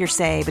if you're,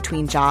 say,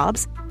 between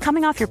jobs,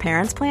 coming off your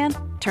parents' plan,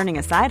 turning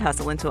a side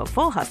hustle into a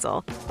full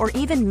hustle, or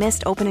even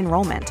missed open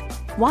enrollment.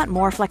 Want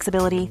more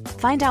flexibility?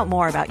 Find out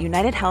more about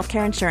United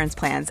Healthcare Insurance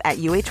Plans at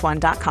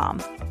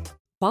uh1.com.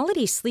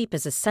 Quality sleep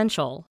is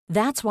essential.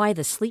 That's why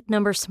the Sleep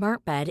Number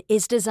Smart Bed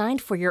is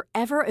designed for your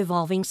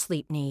ever-evolving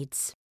sleep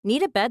needs.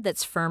 Need a bed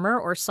that's firmer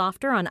or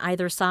softer on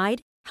either side?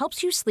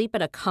 Helps you sleep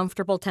at a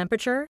comfortable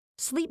temperature?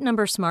 Sleep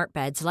Number Smart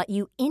Beds let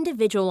you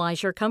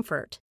individualize your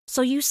comfort,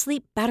 so you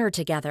sleep better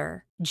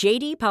together.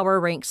 JD Power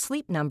ranks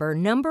Sleep Number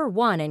number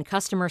 1 in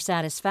customer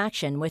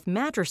satisfaction with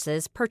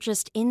mattresses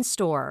purchased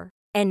in-store.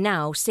 And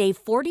now,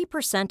 save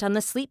 40% on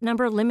the Sleep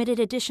Number Limited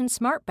Edition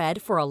Smart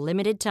Bed for a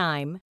limited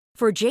time.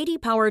 For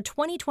JD Power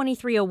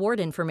 2023 award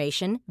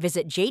information,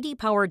 visit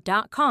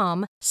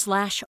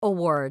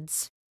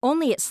jdpower.com/awards.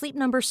 Only at Sleep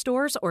Number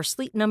stores or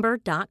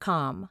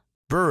sleepnumber.com.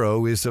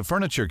 Burrow is a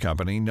furniture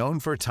company known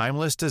for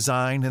timeless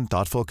design and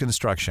thoughtful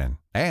construction,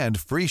 and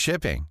free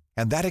shipping,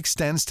 and that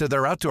extends to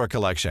their outdoor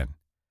collection.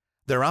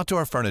 Their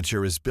outdoor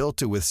furniture is built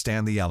to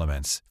withstand the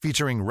elements,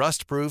 featuring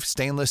rust-proof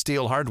stainless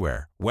steel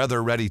hardware,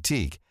 weather-ready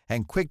teak,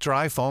 and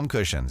quick-dry foam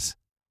cushions.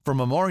 For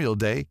Memorial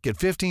Day, get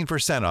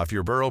 15% off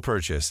your Burrow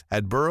purchase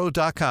at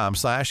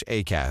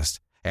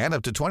burrow.com/acast, and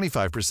up to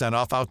 25%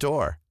 off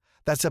outdoor.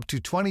 That's up to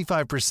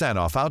 25%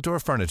 off outdoor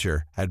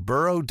furniture at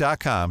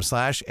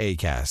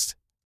burrow.com/acast.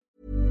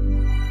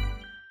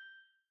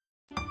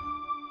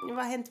 Vad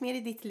har hänt mer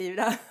i ditt liv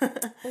då?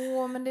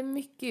 Men det är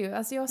mycket ju.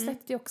 Alltså jag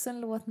släppte ju också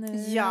en låt nu.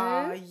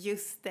 Ja,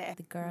 just det.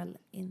 The Girl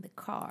in the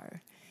Car.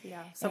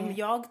 Ja, som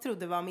jag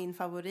trodde var min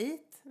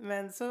favorit.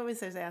 Men så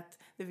visar det sig att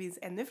det finns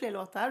ännu fler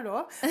låtar då.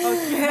 Och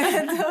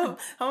då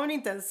har hon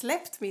inte ens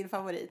släppt min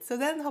favorit. Så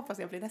den hoppas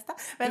jag blir nästa.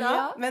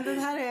 Men, men den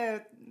här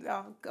är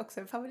också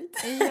en favorit.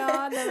 Men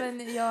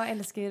jag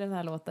älskar ju den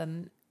här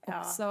låten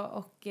också.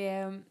 Och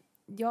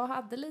jag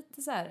hade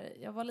lite så här,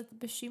 jag var lite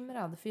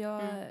bekymrad.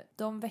 För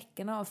de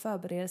veckorna av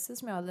förberedelse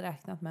som jag hade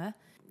räknat med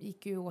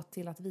gick ju åt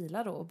till att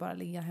vila då och bara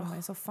ligga hemma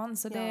i soffan.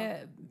 Så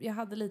jag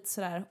hade lite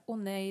sådär,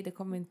 nej, det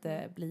kommer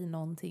inte bli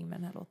någonting med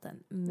den här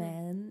låten.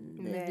 Men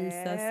det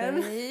visar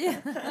sig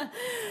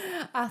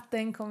att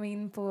den kom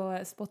in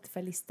på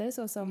Spotify-listor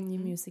såsom New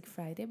Music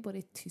Friday, både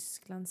i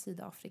Tyskland,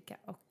 Sydafrika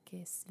och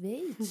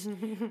Schweiz.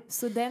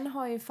 Så den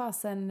har ju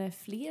fasen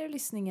fler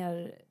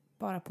lyssningar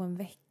bara på en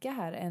vecka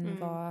här än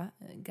vad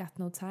Got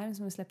No Time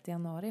som vi släppte i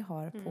januari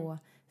har på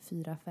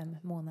 4-5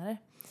 månader.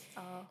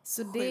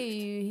 Så sjukt. det är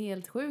ju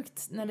helt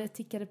sjukt när det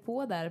tickade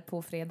på där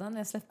på fredagen när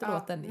jag släppte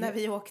låten. När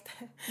vi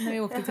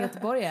åkte till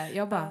Göteborg.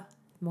 Jag bara,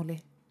 Molly,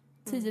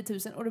 10 000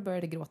 och då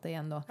började gråta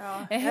igen då.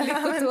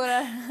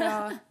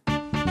 Lyckotårar.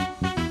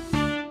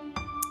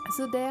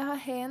 Så det har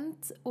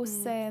hänt och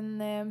sen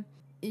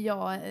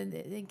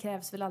det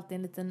krävs väl alltid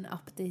en liten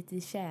update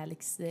i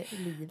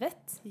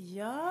kärlekslivet.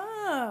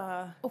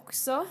 Ja.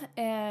 Också.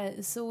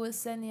 Så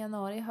sen i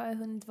januari har jag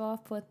hunnit vara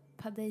på ett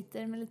par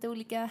dejter med lite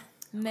olika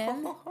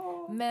män.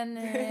 Men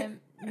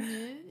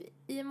nu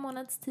i en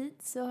månads tid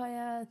så har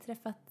jag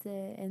träffat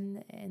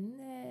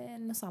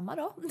en och samma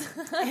då.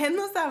 En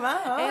och samma.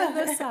 Ja.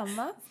 En och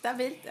samma.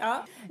 Stabilt,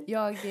 ja.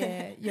 Jag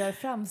gör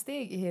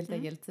framsteg helt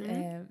enkelt.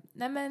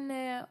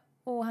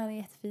 Och han är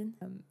jättefin.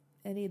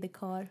 En redig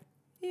karl.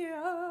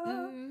 Ja.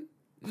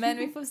 Men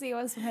vi får se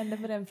vad som händer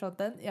på den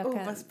fronten.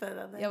 Vad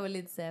spännande. Jag vill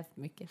inte säga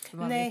för mycket, för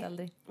man vet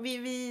aldrig.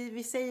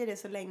 Vi säger det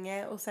så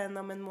länge och sen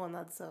om en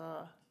månad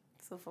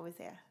så får vi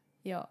se.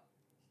 Ja.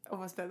 Och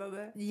vad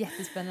spännande.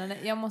 Jättespännande.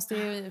 Jag måste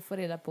ju få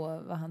reda på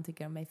vad han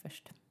tycker om mig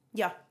först.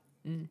 Ja.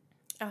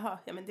 Jaha,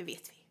 men det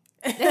vet vi.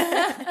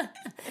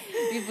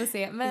 Vi får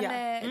se. Men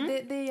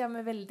det gör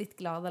mig väldigt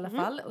glad i alla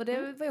fall. Och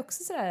det var ju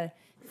också sådär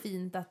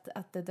fint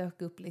att det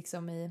dök upp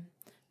liksom nu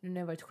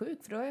när jag varit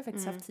sjuk. För då har jag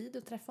faktiskt haft tid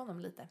att träffa honom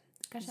lite.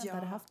 Kanske jag inte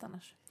hade haft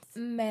annars.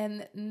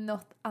 Men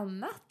något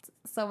annat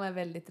som är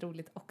väldigt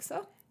roligt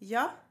också.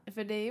 Ja.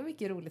 För det är ju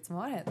mycket roligt som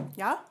har hänt.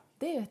 Ja.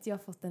 Det är ju att jag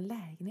har fått en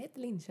lägenhet i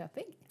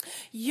Linköping.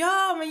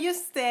 Ja, men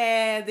just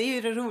det. Det är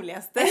ju det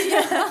roligaste.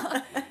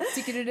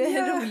 Tycker du det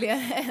är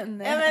roligare än...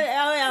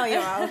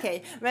 Ja,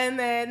 okej. Men,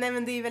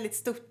 men det är ju väldigt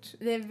stort.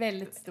 Det är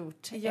väldigt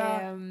stort.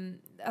 Ja.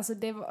 Alltså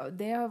det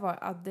har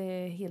varit det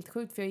är helt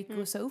sjukt. För jag gick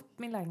och sa upp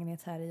min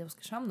lägenhet här i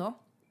Oskarshamn då.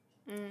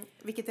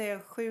 Vilket är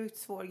en sjukt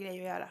svår grej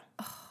att göra.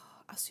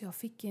 Alltså jag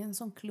fick en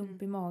sån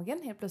klump i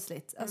magen helt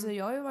plötsligt. Alltså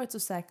jag har ju varit så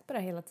säker på det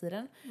hela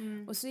tiden.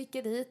 Och så gick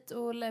jag dit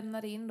och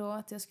lämnade in då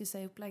att jag skulle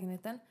säga upp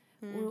lägenheten.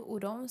 Och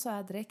de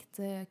sa direkt,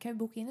 kan vi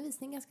boka in en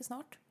visning ganska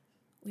snart?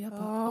 Och jag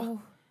bara,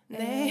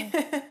 nej.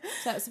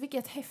 Så fick jag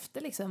ett häfte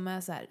liksom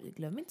med så här,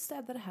 glöm inte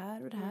städa det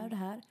här och det här och det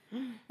här.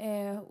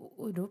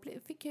 Och då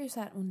fick jag ju så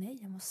här, nej,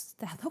 jag måste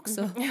städa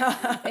också.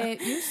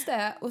 Just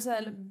det. Och så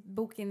här,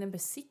 boka in en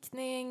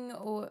besiktning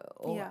och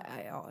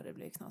det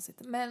blev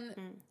knasigt. Men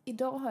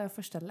idag har jag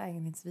första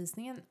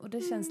lägenhetsvisningen och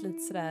det känns lite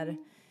sådär.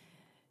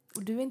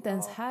 Och du är inte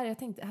ens här. Jag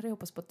hade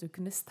hoppats på att du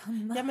kunde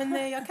stanna. Ja,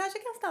 men jag kanske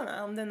kan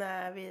stanna om den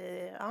är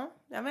vid... Ja,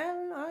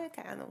 det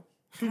kan jag nog.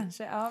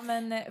 Kanske, ja.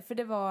 Men för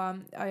det var...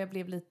 Ja, jag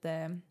blev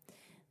lite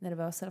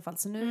nervös i alla fall.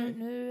 Så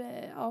nu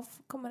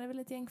kommer det väl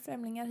ett gäng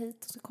främlingar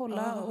hit och ska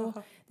kolla.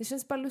 Och det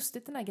känns bara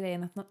lustigt den här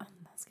grejen att någon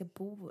annan ska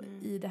bo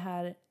i det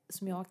här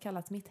som jag har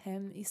kallat mitt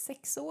hem i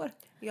 6 år.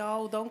 Ja,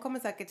 och de kommer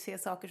säkert se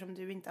saker som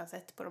du inte har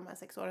sett på de här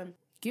 6 åren.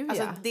 Gud,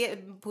 alltså det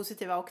är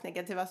positiva och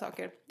negativa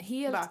saker.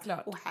 Helt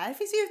klart. Och här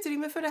finns ju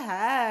utrymme för det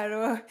här.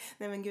 Och,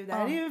 nej men gud, det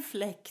här är ju en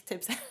fläck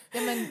typ.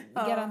 Ja, men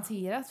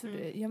garanterat.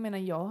 För jag menar,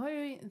 jag har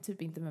ju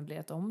typ inte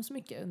möblerat om så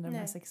mycket under de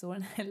här 6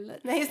 åren heller.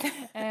 Nej, just det.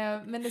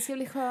 Men det ska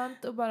bli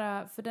skönt att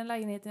bara, för den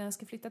lägenheten jag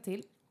ska flytta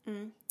till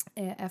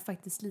är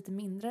faktiskt lite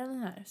mindre än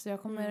den här. Så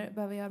jag kommer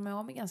behöva göra mig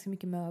av med ganska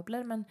mycket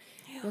möbler. Men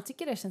jag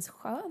tycker det känns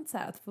skönt så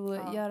här att få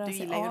göra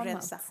sig av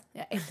med.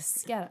 Jag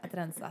älskar att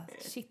rensa.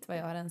 Shit vad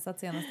jag har rensat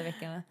senaste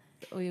veckorna.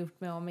 och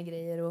gjort mig av med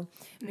grejer. Och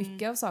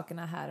mycket av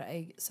sakerna här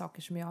är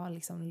saker som jag har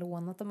liksom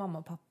lånat av mamma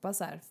och pappa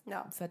så här,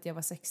 för att jag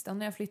var 16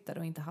 när jag flyttade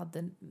och inte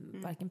hade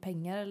varken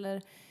pengar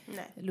eller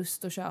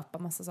lust att köpa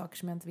massa saker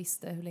som jag inte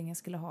visste hur länge jag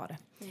skulle ha det.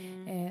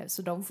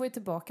 Så de får ju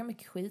tillbaka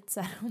mycket skit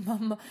så här, och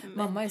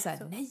mamma är så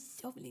här: nej,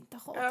 jag vill inte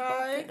ha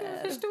tillbaka det där.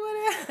 Jag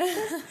förstår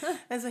det.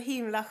 Det är så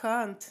himla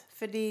skönt,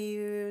 för det är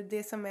ju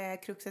det som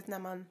är kruxet när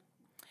man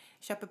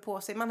köper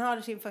på sig. Man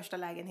har sin första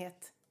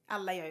lägenhet.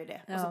 Alla gör ju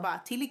det. Och så bara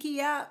till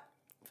Ikea,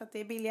 för att det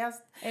är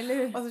billigast. Eller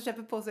hur? Och så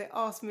köper på sig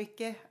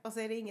asmycket. Och så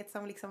är det inget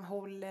som liksom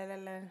håller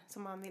eller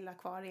som man vill ha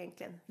kvar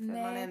egentligen. För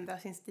man ändrar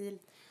sin stil.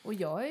 Och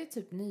jag har ju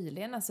typ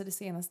nyligen, alltså det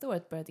senaste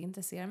året, börjat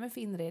intressera mig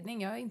för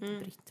inredning. Jag har inte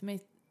brytt mig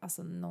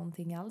alltså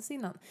någonting alls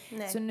innan.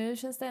 Nej. Så nu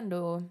känns det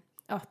ändå,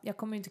 jag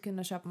kommer inte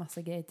kunna köpa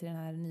massa grejer till den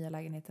här nya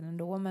lägenheten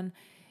ändå, men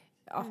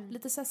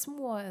lite så här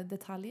små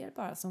detaljer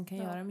bara som kan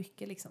göra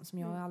mycket liksom, som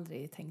jag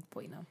aldrig tänkt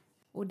på innan.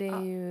 Och det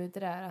är ju det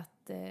där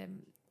att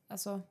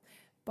alltså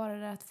bara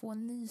det att få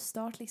en ny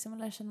start liksom, och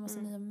lära känna massa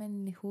nya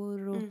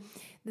människor, och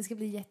det ska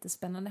bli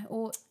jättespännande.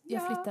 Och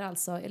jag flyttar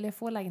alltså, eller jag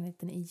får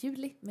lägenheten i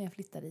juli, men jag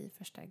flyttar i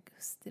 1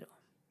 augusti då.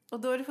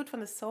 Och då är det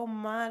fortfarande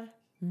sommar.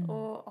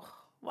 Och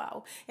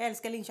wow, jag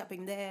älskar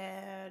Linköping, det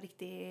är en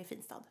riktigt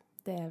fin stad.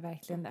 Det är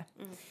verkligen det.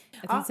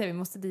 Jag tänkte säga, vi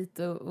måste dit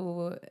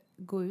och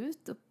gå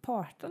ut och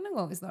parta någon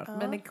gång snart.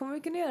 Men det kommer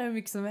vi kunna göra hur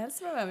mycket som helst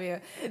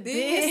framöver. Det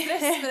är ingen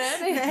stress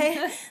med det.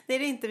 Nej, det är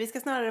det inte. Vi ska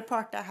snarare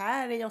parta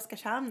här i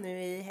Oskarshamn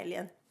nu i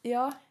helgen.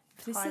 Ja,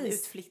 precis. Ha en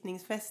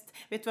utflyttningsfest.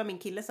 Vet du vad min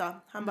kille sa?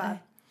 Han bara,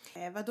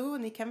 vadå,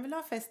 ni kan väl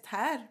ha fest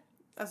här?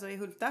 Alltså i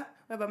Hulta.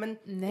 Och jag bara, men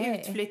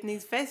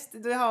utflyttningsfest,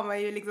 då har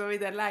man ju liksom i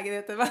den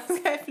lägenheten man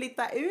ska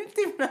flytta ut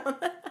ifrån.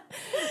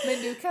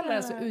 Men du kallar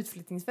alltså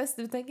utflyttningsfest.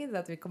 Du tänker inte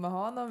att vi kommer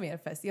ha någon mer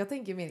fest? Jag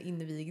tänker mer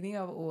invigning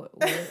av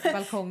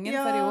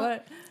balkongen för i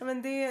år. Ja,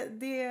 men det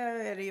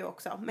är det ju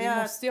också. Men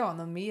vi måste ju ha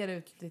någon mer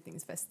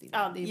utflyttningsfest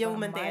innan. Ja,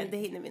 men det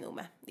hinner vi nog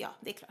med. Ja,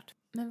 det är klart.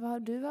 Men vad har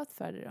du haft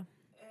för dig då?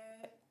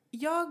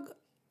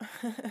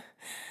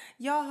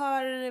 Jag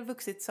har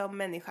vuxit som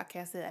människa, kan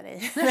jag säga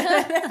dig.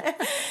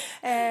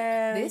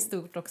 Det är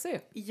stort också ju.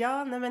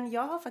 Ja, nej, men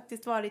jag har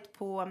faktiskt varit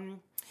på...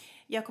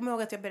 Jag kommer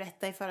ihåg att jag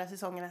berättade i förra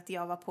säsongen att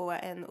jag var på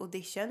en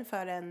audition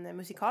för en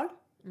musikal.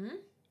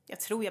 Jag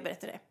tror jag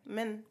berättade det.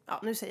 Men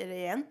nu säger jag det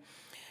igen.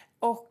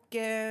 Och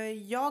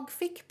jag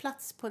fick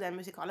plats på den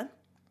musikalen.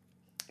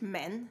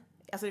 Men...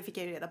 Alltså det fick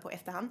jag ju reda på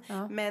efterhand.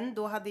 Ja. Men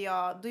då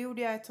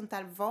gjorde jag ett sånt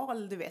där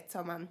val, du vet,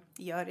 som man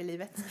gör i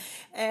livet.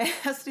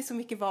 Alltså det är så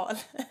mycket val.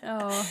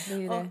 Ja, det är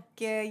det.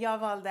 Och jag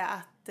valde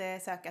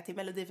att söka till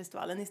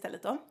Melodifestivalen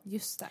istället då.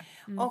 Just det.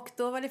 Och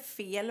då var det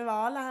fel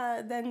val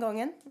den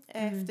gången.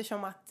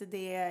 Eftersom att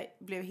det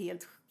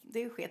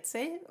sket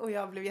sig. Och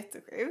jag blev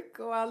jättesjuk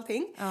och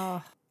allting.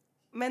 Ja.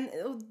 Men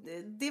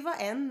det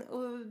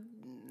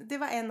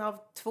var en av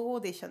 2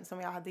 audition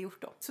som jag hade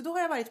gjort då. Så då har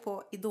jag varit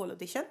på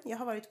Idol-audition. Jag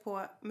har varit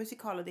på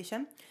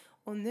musikal-audition.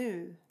 Och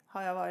nu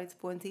har jag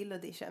varit på en till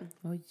audition.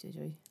 Oj.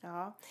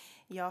 Ja,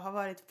 jag har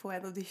varit på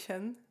en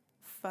audition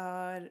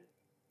för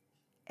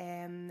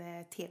en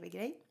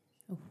tv-grej.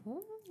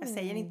 Jag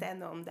säger inte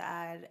ännu om det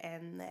är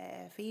en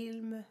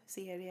film,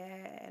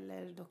 serie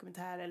eller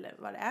dokumentär eller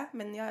vad det är.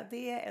 Men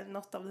det är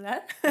något av det där.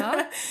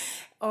 Ja.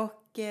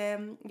 Och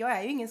jag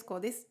är ju ingen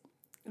skådis.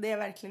 Det är jag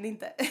verkligen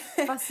inte.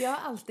 Fast jag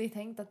har alltid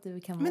tänkt att du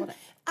kan vara det.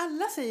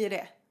 Alla säger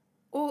det.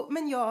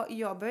 Men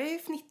jag börjar ju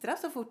fnittra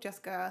så fort jag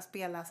ska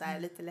spela så här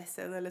lite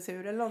ledsen eller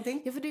sur eller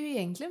någonting. Ja, för du är ju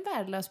egentligen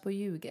värdelös på att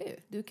ljuga ju.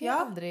 Du kan ju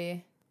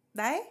aldrig...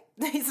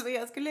 Nej, så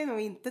jag skulle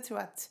nog inte tro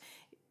att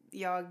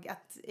det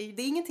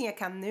är ingenting jag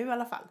kan nu i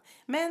alla fall.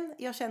 Men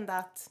jag kände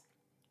att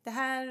det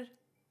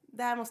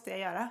här måste jag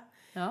göra.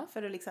 Ja.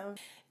 För att liksom,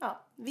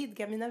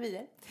 vidga mina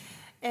vyer.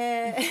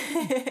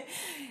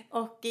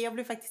 Och jag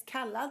blev faktiskt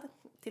kallad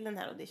till den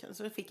här audition.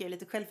 Så då fick jag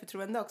lite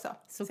självförtroende också.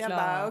 Så jag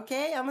bara,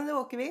 okej, men då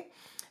åker vi.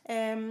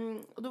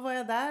 Och då var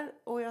jag där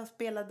och jag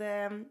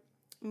spelade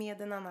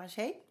med en annan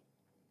tjej.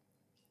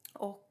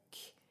 Och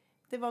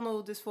det var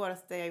nog det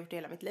svåraste jag gjort i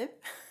hela mitt liv.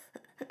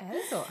 Är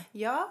det så?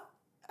 Ja,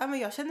 men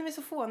jag kände mig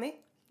så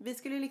fånig. Vi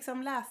skulle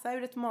liksom läsa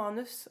ur ett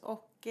manus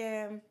och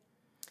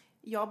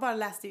jag bara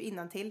läste ju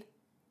innantill.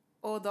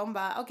 Och de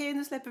bara, okej,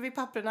 nu släpper vi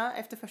papperna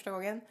efter första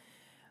gången.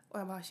 Och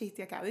jag bara, shit,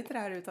 jag kan inte det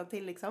här utan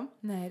till liksom.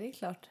 Nej, det är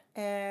klart.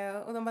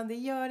 Och de bara, det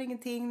gör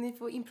ingenting, ni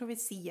får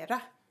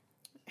improvisera.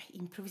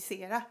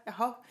 Improvisera?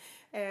 Jaha.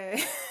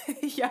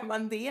 Gör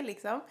man det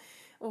liksom?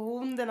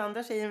 Och den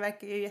andra tjejen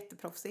verkar ju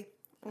jätteproffsig.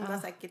 Hon har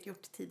säkert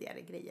gjort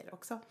tidigare grejer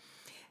också.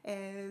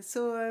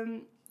 Så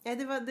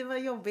det var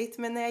jobbigt.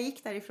 Men när jag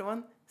gick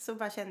därifrån så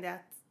bara kände jag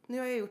att nu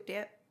har jag gjort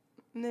det.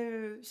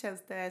 Nu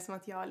känns det som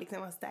att jag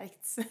liksom har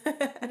stärkts.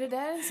 Men det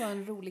där är en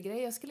sån rolig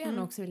grej. Jag skulle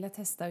gärna också vilja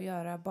testa att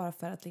göra bara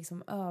för att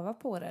liksom öva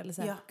på det. Eller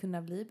så här,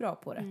 kunna bli bra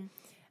på det.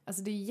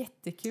 Alltså det är en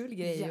jättekul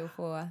grej att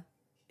få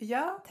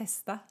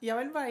testa. Jag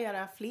vill bara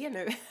göra fler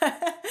nu.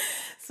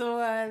 Så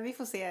vi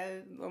får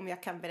se om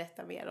jag kan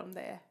berätta mer om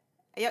det.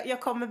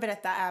 Jag kommer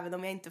berätta även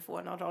om jag inte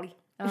får någon roll.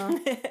 Ja,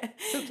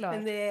 såklart.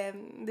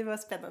 Men det var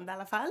spännande i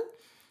alla fall.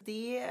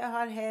 Det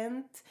har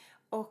hänt.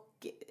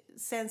 Och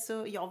sen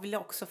så, jag ville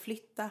också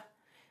flytta.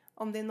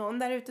 Om det är någon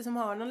där ute som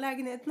har någon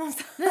lägenhet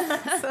någonstans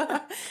så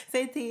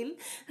säg till.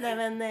 Nej,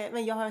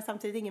 men jag har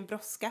samtidigt ingen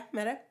brådska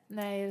med det.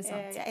 Nej, är det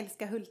sant? Jag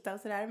älskar Hulta och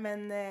sådär.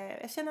 Men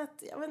jag känner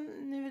att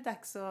nu är det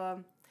dags att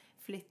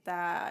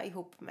flytta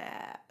ihop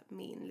med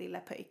min lilla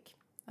pojk.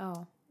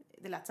 Ja.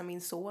 Det lät som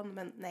min son,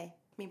 men nej,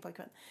 min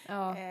pojkvän.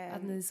 Ja,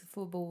 att ni ska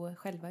få bo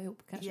själva ihop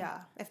kanske.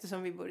 Ja,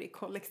 eftersom vi bor i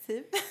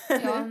kollektiv.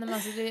 Ja, men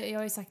alltså, jag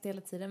har ju sagt det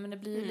hela tiden, men det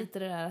blir ju lite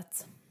det där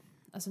att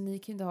alltså, ni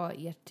kan ju inte ha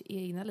ert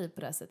egna liv på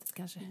det här sättet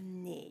kanske.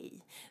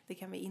 Nej, det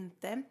kan vi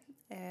inte.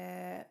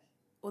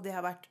 Och det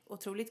har varit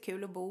otroligt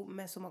kul att bo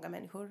med så många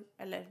människor.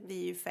 Eller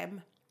vi är ju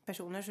 5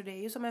 personer, så det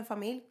är ju som en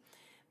familj.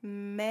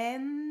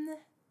 Men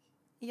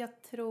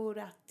jag tror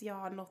att jag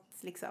har nått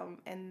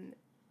liksom en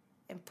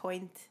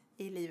point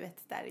i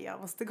livet där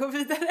jag måste gå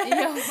vidare.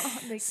 Ja,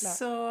 det är klart.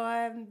 Så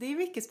det är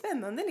mycket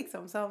spännande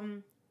liksom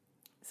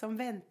som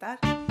väntar.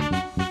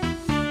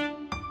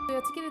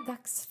 Jag tycker det är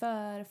dags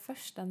för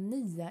första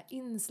nya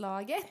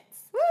inslaget.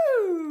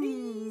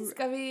 Woo!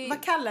 Ska vi...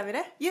 Vad kallar vi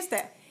det? Just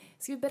det.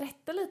 Ska vi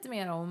berätta lite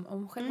mer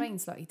om själva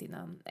inslaget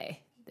innan?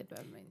 Nej, det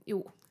behöver man inte.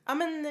 Jo. Ja,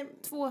 men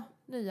 2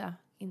 nya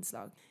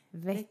inslag.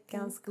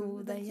 Veckans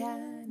goda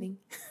gärning.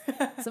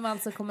 Som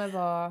alltså kommer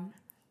vara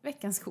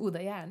veckans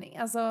goda gärning.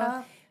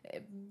 Alltså,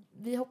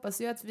 vi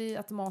hoppas ju att vi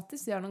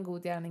automatiskt gör någon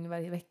god gärning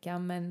varje vecka.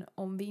 Men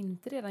om vi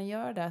inte redan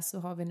gör det så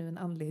har vi nu en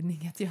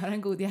anledning att göra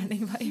en god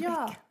gärning varje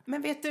vecka.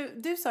 Men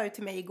vet du sa ju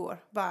till mig igår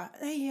bara,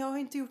 nej jag har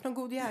inte gjort någon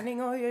god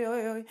gärning,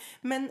 oj.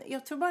 Men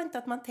jag tror bara inte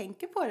att man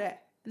tänker på det.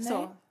 Nej.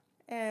 Så.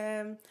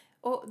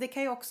 Och det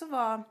kan ju också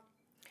vara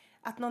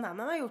att någon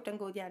annan har gjort en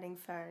god gärning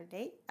för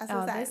dig. Alltså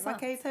Ja, så det är här, sant. man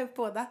kan ju ta upp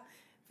båda.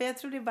 För jag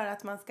tror det är bara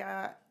att man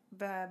ska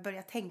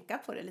börja tänka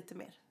på det lite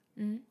mer.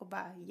 Och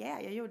bara,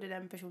 jag gjorde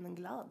den personen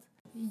glad.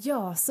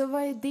 Ja, så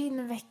vad är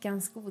din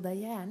veckans goda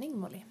gärning,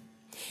 Molly?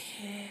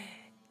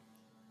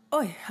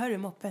 Oj, hör du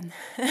moppen?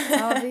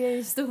 Ja, vi är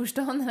i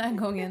storstan den här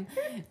gången.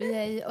 Vi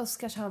är i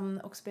Oskarshamn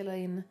och spelar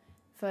in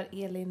för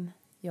Elin,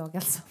 jag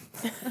alltså.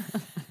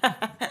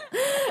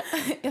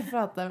 Jag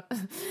pratar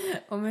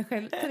om mig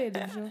själv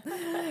tredje person.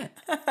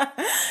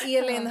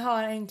 Elin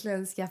har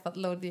äntligen skaffat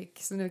Logic,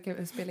 så nu kan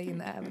vi spela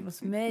in även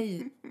hos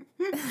mig.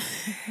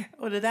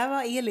 Och det där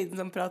var Elin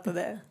som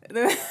pratade.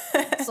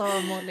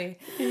 Så Molly.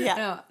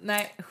 Ja,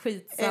 nej,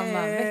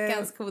 skitsamma.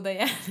 Veckans goda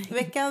gärning.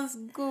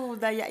 Veckans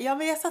goda gärning. Ja,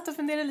 men jag satt och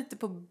funderade lite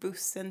på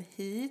bussen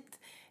hit.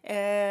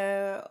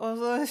 Och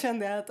så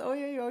kände jag att oj,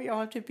 jag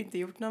har typ inte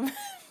gjort någon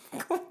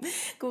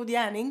god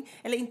gärning.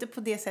 Eller inte på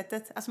det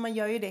sättet. Alltså man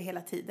gör ju det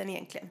hela tiden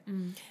egentligen.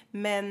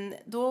 Men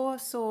då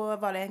så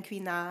var det en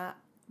kvinna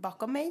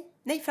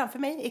framför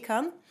mig i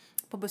kön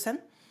på bussen.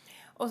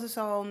 Och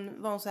så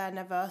var hon så här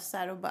nervös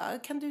där och bara,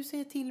 kan du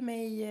säga till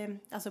mig,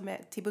 alltså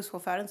till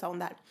busschauffören sa hon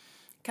där.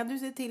 Kan du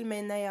säga till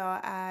mig när jag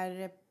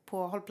är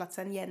på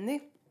hållplatsen Jenny?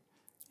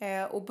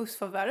 Och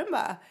busschauffören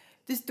bara,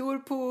 det står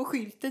på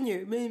skylten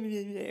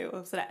ju.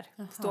 Och sådär.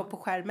 Står på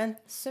skärmen.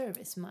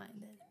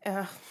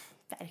 Service-minded.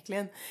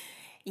 Verkligen.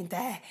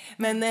 Inte.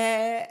 Men,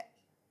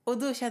 och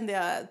då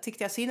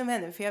tyckte jag synd om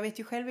henne. För jag vet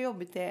ju själv hur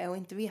jobbigt det är att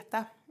inte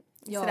veta.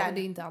 Ja, sådär.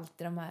 det är inte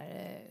alltid de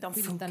här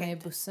skyltarna i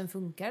bussen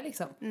funkar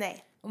liksom.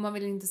 Nej. Och man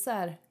vill inte så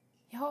här,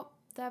 ja,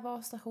 där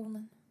var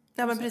stationen.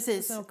 Ja, men så,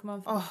 precis. Så åker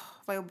man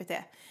vad jobbigt det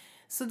är.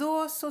 Så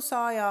då så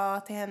sa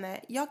jag till henne,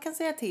 jag kan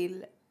säga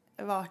till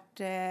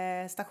vart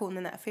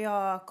stationen är. För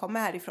jag kommer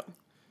härifrån.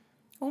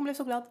 Och hon blev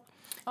så glad.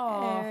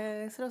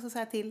 Så då så sa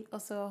jag till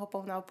och så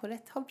hoppade hon av på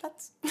rätt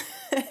hållplats.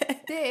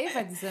 Det är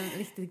faktiskt en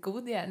riktigt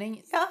god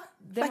gärning. Ja,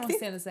 det faktiskt.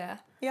 måste jag ändå säga.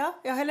 Ja,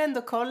 jag höll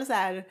ändå koll så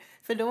här.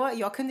 För då,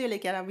 jag kunde ju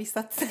lika gärna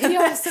missat.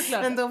 Ja,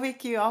 såklart. Men då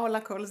fick ju jag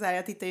hålla koll så här.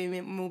 Jag tittade ju i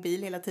min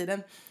mobil hela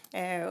tiden.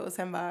 Och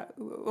sen bara,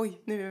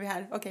 oj, nu är vi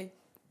här. Okej,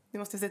 nu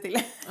måste jag se till.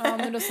 Ja,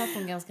 men då satt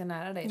hon ganska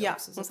nära dig. Ja,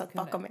 också, hon satt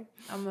bakom mig.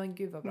 Ja, men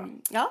gud vad bra.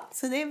 Ja,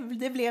 så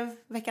det blev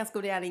veckans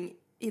goda gärning.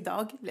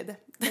 Idag blev det.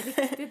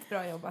 Riktigt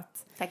bra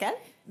jobbat. Tackar.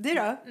 Du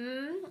då?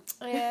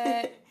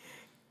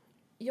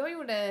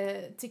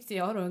 Jag tyckte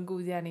jag då en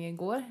god gärning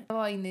igår. Jag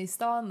var inne i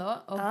stan då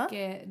och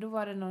då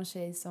var det någon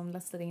tjej som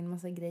lastade in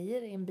massa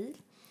grejer i en bil.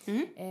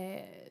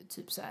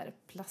 Typ så här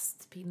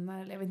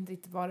plastpinnar eller jag vet inte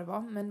riktigt vad det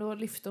var. Men då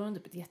lyfte hon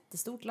typ ett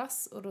jättestort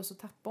lass och då så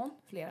tappade hon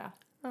flera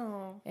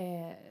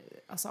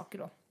saker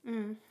då.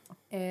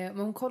 Men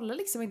hon kollade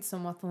liksom inte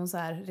som att hon så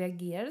här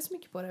reagerade så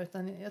mycket på det,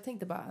 utan jag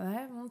tänkte bara,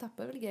 nej, hon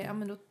tappar väl grejer. Ja,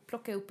 men då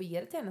plockar jag upp och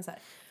ger det till henne så här.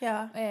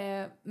 Ja.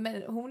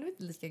 Men hon blev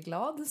inte lika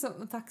glad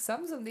och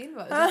tacksam som din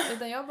var.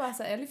 Utan jag bara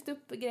så här, jag lyfte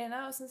upp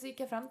grejerna och sen så gick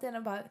jag fram till henne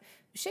och bara,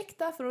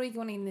 ursäkta, för då gick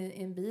hon in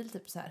i en bil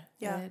typ så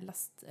här,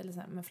 last eller så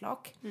här, med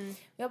flak. Och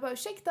jag bara,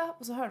 ursäkta,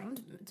 och så hörde hon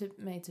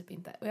mig typ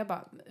inte. Och jag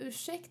bara,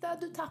 ursäkta,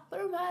 du tappar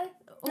de här.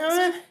 Och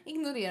så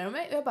ignorerar hon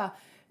mig. Och jag bara,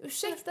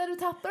 ursäkta, du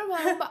tappar de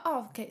här. Och bara,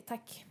 okej,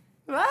 tack.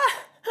 Va?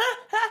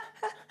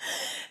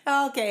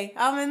 Ja, okej.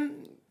 Ja,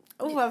 men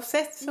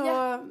oavsett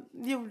så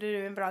gjorde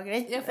du en bra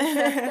grej. Jag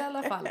försökte i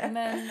alla fall.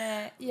 Men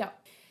ja.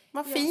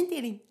 Vad fint,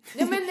 Elin.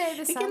 Ja, men det är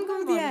detsamma.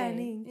 Vilken god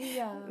gärning.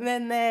 Ja.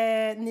 Men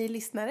ni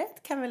lyssnare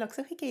kan väl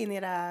också skicka in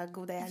era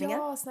goda gärningar?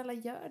 Ja, snälla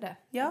gör det.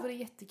 Ja. Det vore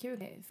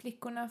jättekul.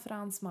 Flickorna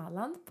från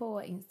Småland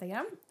på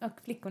Instagram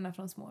och Flickorna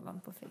från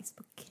Småland på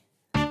Facebook.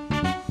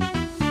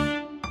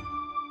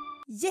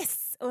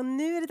 Yes, och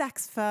nu är det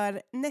dags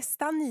för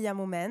nästa nya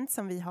moment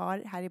som vi har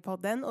här i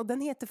podden. Och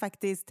den heter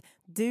faktiskt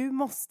Du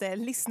måste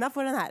lyssna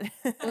på den här.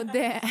 Och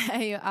det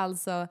är ju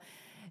alltså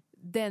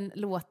den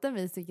låten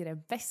vi tycker är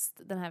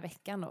bäst den här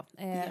veckan då.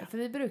 För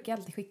vi brukar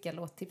alltid skicka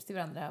låttips till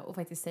varandra och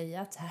faktiskt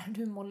säga att här,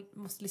 du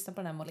måste lyssna på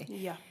den här, Molly.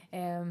 Ja.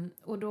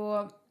 Och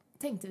då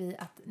tänkte vi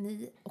att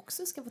ni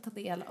också ska få ta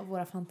del av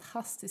våra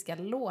fantastiska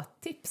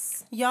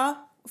låttips.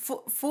 Ja,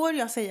 får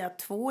jag säga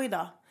 2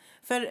 idag?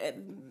 För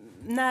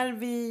när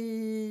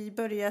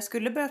vi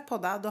skulle börja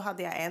podda, då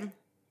hade jag en.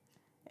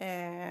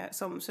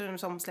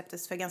 Som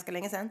släpptes för ganska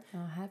länge sedan. Ja,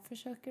 här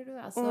försöker du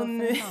alltså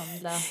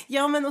förhandla.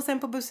 Ja, men och sen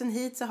på bussen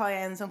hit så har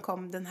jag en som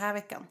kom den här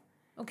veckan.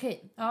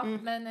 Okej, ja,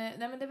 men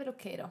det är väl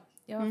okej då.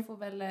 Jag får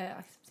väl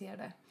acceptera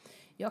det.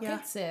 Jag kan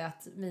inte säga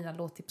att mina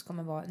låttips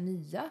kommer vara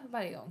nya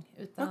varje gång.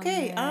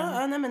 Okej,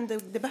 nej men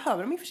det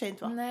behöver de i och för sig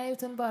inte vara. Nej,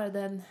 utan bara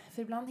den.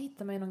 För ibland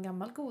hittar man ju någon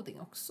gammal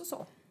goding också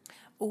så.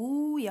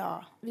 Oh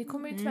ja. Vi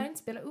kommer ju tyvärr inte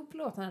spela upp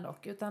låtarna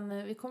dock.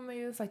 Utan vi kommer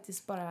ju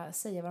faktiskt bara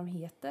säga vad de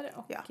heter.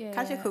 Och,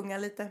 kanske sjunga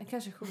lite.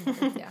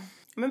 Ja.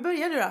 Men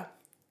börjar du då?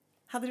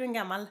 Hade du en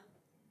gammal?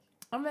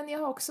 Ja, men jag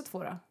har också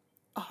 2 då.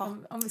 Aha.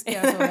 Om vi ska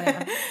göra så med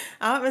det.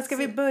 Ja, men ska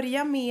vi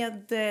börja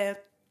med...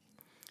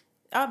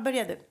 Ja,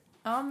 börja du.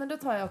 Ja, men då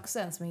tar jag också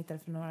en som jag hittade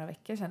för några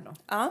veckor sedan då.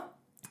 Ja.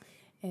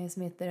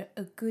 Som heter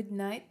A Good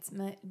Night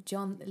med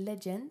John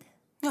Legend.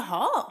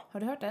 Jaha. Har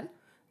du hört den?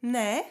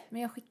 Nej.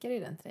 Men jag skickade ju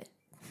den till dig.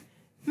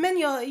 Men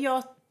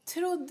jag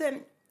trodde...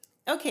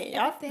 Okej,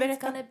 ja.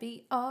 Everything's gonna be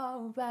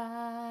all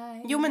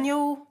right.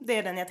 Jo, det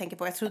är den jag tänker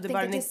på. Jag trodde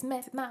bara... I just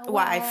met my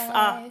wife.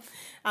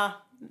 Ja,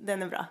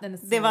 den är bra.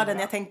 Det var den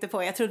jag tänkte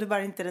på. Jag trodde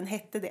bara inte den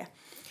hette det.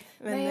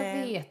 Men,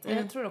 nej, jag vet.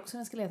 Jag tror också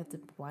den skulle heta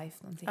typ Wife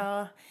någonting.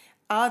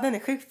 Ja, den är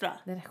sjukt bra.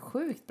 Den är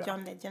sjukt bra.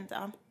 John Legend,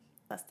 ja.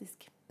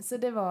 Fantastisk. Så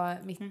det var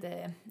mitt...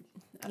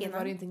 Det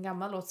var ju inte en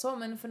gammal låt så,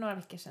 men för några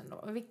veckor sedan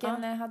då.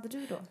 Vilken hade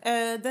du då?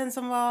 Den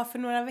som var för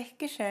några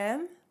veckor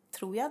sedan,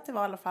 tror jag att det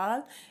var i alla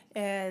fall,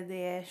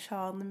 det är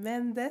Shawn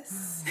Mendes.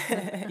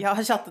 Jag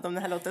har tjatat om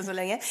den här låten så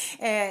länge.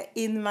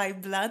 In My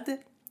Blood.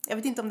 Jag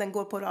vet inte om den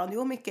går på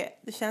radio mycket.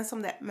 Det känns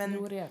som det. Men,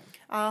 Jo, det.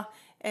 Ja,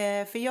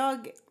 för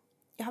jag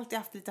har alltid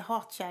haft lite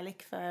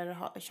hatkärlek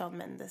för Shawn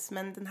Mendes.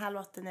 Men den här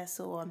låten är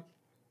så...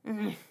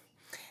 den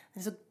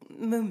är så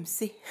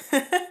mumsig.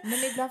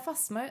 Men ibland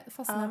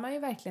fastnar man ju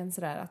verkligen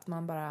sådär att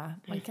man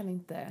kan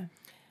inte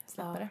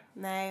släppa det.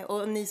 Nej,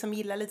 och ni som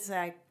gillar lite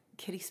sådär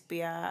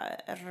krispiga,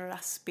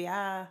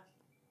 raspiga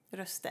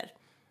röster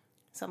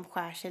som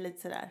skär sig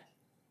lite sådär.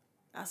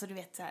 Alltså du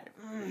vet såhär,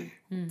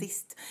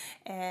 dist.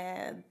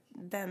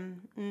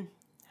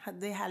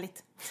 Det är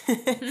härligt.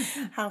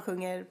 Han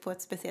sjunger på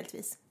ett speciellt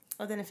vis.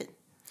 Och den är fin.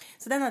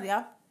 Så den hade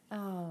jag.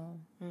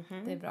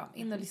 Det är bra.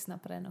 In och lyssna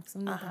på den också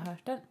om ni inte har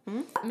hört den.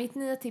 Mitt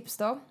nya tips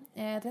då.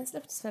 Den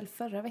släpptes väl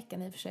förra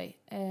veckan i och för sig.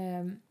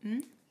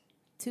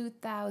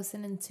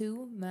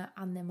 2002 med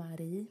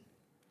Anne-Marie.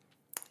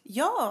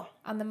 Ja!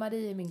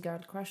 Anne-Marie är min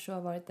girl crush och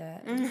har varit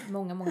det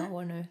många, många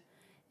år nu.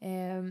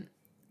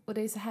 Och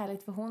det är så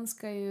härligt för hon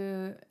ska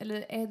ju...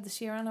 Eller Ed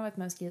Sheeran har varit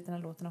med och skrivit den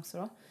här låten också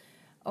då.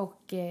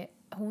 Och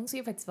hon ska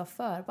ju faktiskt vara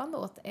förband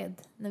åt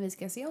Ed när vi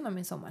ska se honom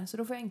i sommar. Så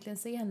då får jag äntligen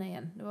se henne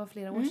igen. Det var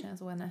flera år sedan jag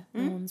såg henne.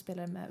 När hon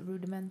spelade med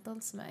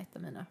Rudimentals som är ett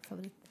av mina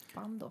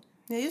favoritband då.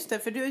 Ja just det,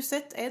 för du har ju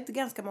sett Ed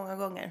ganska många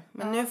gånger.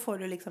 Men nu får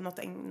du liksom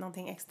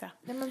någonting extra.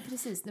 Nej men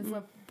precis, nu får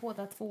jag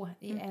båda 2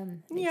 i en.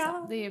 Liksom.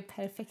 Ja. Det är ju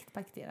perfekt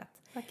paketerat.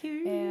 Vad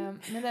kul.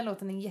 Men den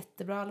låten är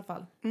jättebra i alla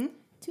fall.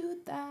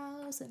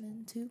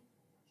 2002.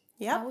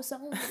 Ja. I was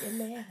only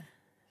 11.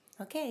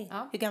 Okej.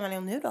 Ja. Hur gammal är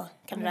hon nu då?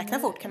 Kan du räkna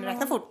fort?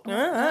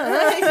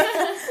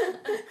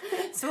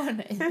 Svår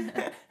nej.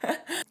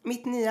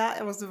 Mitt nya,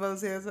 jag måste bara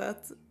säga så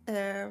att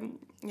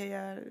jag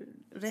gör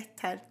rätt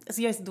här.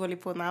 Alltså jag är så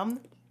dålig på namn.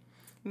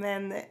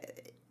 Men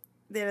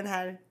det är den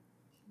här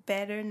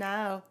Better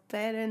now,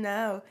 better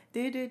now.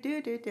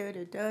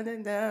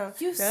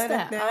 Just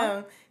det.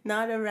 Ja.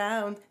 Not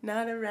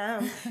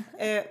around.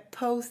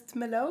 Post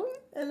Malone,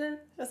 eller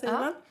vad säger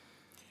man?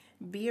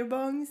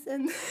 Beerbongs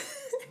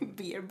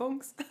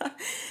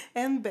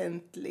and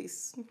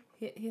Bentleys.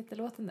 Heter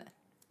låten det?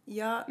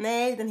 Ja,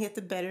 nej, den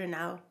heter Better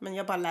Now. Men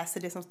jag bara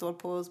läser det som står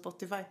på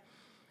Spotify.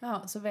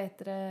 Ja, så vet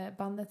det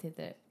bandet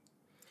heter?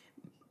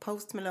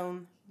 Post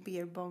Malone,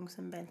 Beerbongs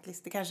and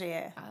Bentleys. Det kanske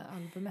är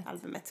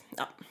albumet.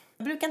 Ja.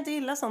 Jag brukar inte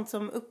gilla sånt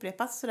som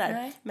upprepas sådär.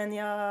 Nej. Men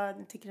jag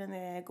tycker den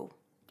är god.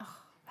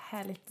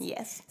 Härligt.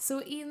 Yes.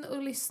 Så in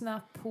och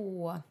lyssna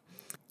på...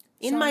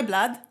 In My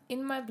Blood.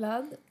 In My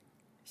Blood.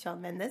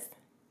 Shawn Mendes.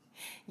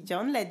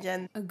 John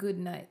Legend. A Good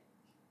Night.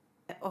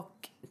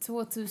 Och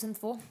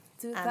 2002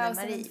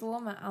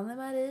 med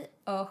Anne-Marie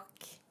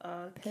och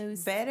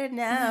Post.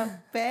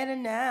 Better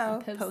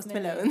Now. Post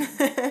Malone.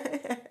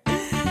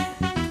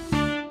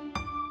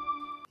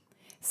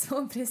 Så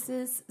Så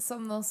precis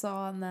som de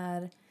sa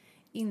när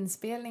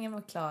inspelningen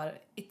var klar,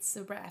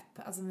 it's a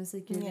wrap, alltså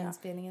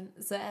musikvideoinspelningen,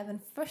 så även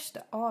första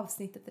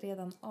avsnittet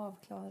redan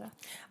avklarat.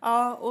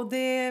 Ja, och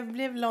det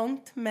blev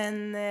långt,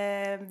 men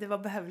det var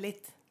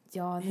behövligt.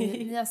 Ja,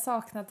 ni har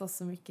saknat oss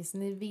så mycket så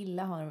ni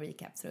ville ha en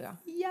recap, tror jag.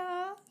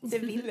 Ja, det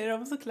ville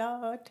de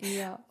såklart.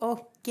 Ja.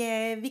 Och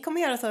vi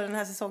kommer göra så den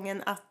här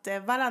säsongen att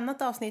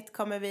varannat avsnitt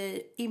kommer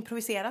vi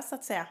improvisera, så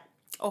att säga.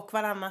 Och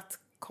varannat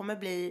kommer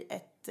bli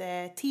ett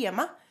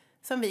tema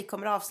som vi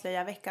kommer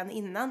avslöja veckan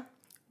innan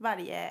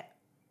varje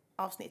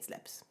avsnitt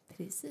släpps.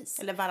 Precis.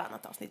 Eller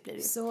varannat avsnitt blir det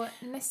ju. Så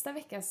nästa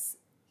veckas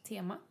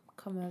tema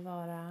kommer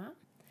vara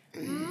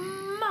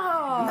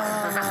mat!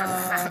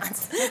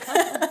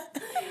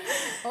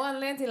 Och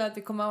anledningen till att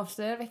vi kommer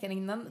avslöja veckan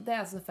innan, det är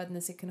alltså för att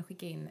ni ska kunna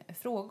skicka in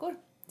frågor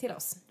till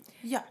oss.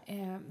 Ja.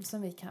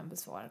 Som vi kan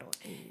besvara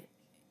då i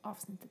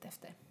avsnittet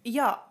efter.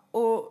 Ja,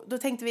 och då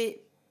tänkte vi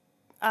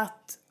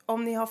att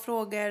om ni har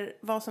frågor,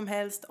 vad som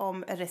helst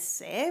om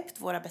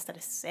recept, våra bästa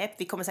recept.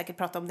 Vi kommer säkert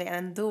prata om det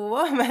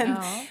ändå. Men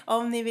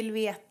om ni vill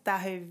veta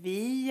hur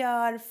vi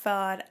gör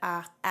för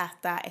att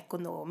äta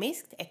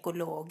ekonomiskt,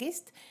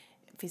 ekologiskt.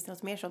 Finns det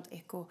något mer sånt?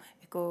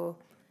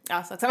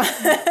 Ja, så att säga.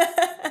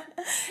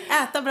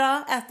 Äta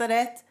bra, äta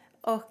rätt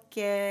och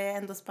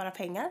ändå spara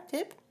pengar,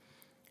 typ.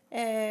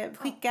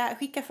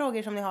 Skicka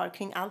frågor som ni har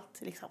kring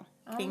allt, liksom.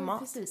 Kring mat.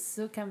 Precis,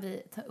 så kan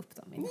vi ta upp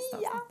dem i nästa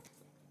avsnitt.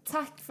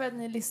 Tack för att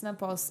ni lyssnar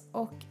på oss.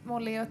 Och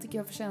Molly, jag tycker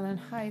jag förtjänar en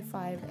high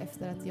five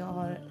efter att jag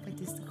har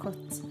faktiskt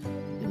skött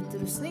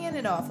utrustningen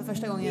idag för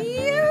första gången.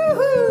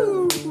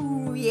 Juhu!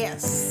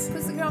 Yes!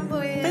 Puss och kram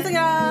på er. Puss och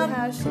kram! Vi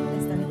hörs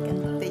nästa vecka.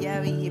 Det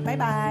gör vi. Bye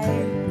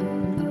bye!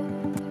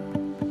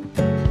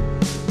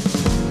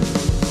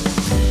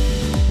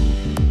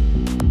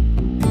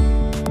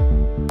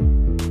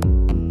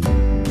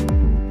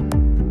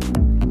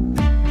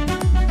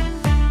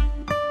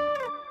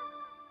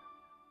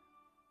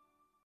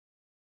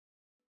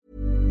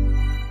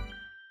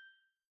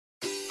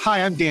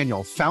 Hi, I'm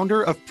Daniel,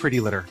 founder of Pretty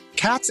Litter.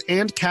 Cats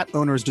and cat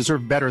owners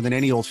deserve better than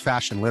any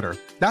old-fashioned litter.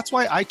 That's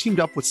why I teamed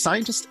up with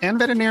scientists and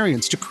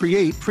veterinarians to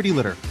create Pretty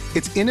Litter.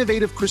 Its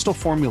innovative crystal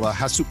formula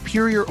has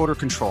superior odor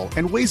control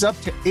and weighs up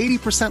to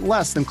 80%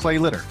 less than clay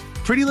litter.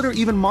 Pretty Litter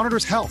even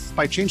monitors health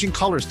by changing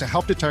colors to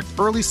help detect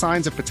early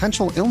signs of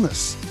potential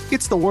illness.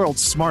 It's the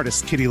world's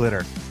smartest kitty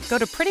litter. Go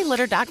to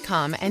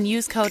prettylitter.com and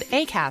use code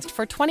ACAST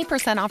for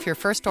 20% off your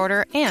first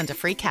order and a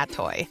free cat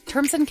toy.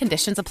 Terms and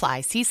conditions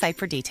apply. See site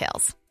for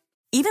details.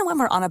 Even when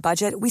we're on a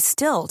budget, we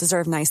still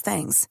deserve nice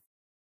things.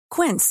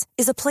 Quince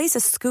is a place to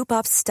scoop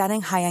up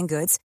stunning high-end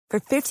goods for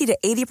 50 to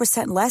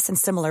 80% less than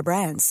similar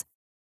brands.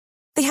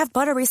 They have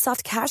buttery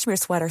soft cashmere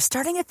sweaters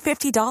starting at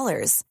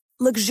 $50,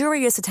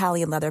 luxurious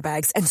Italian leather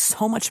bags, and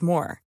so much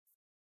more.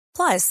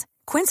 Plus,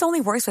 Quince only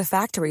works with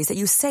factories that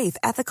use safe,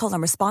 ethical,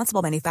 and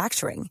responsible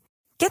manufacturing.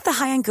 Get the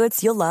high-end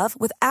goods you'll love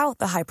without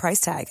the high price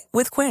tag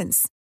with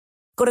Quince.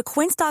 Go to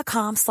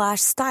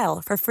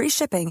quince.com/style for free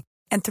shipping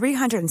and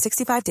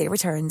 365-day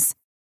returns.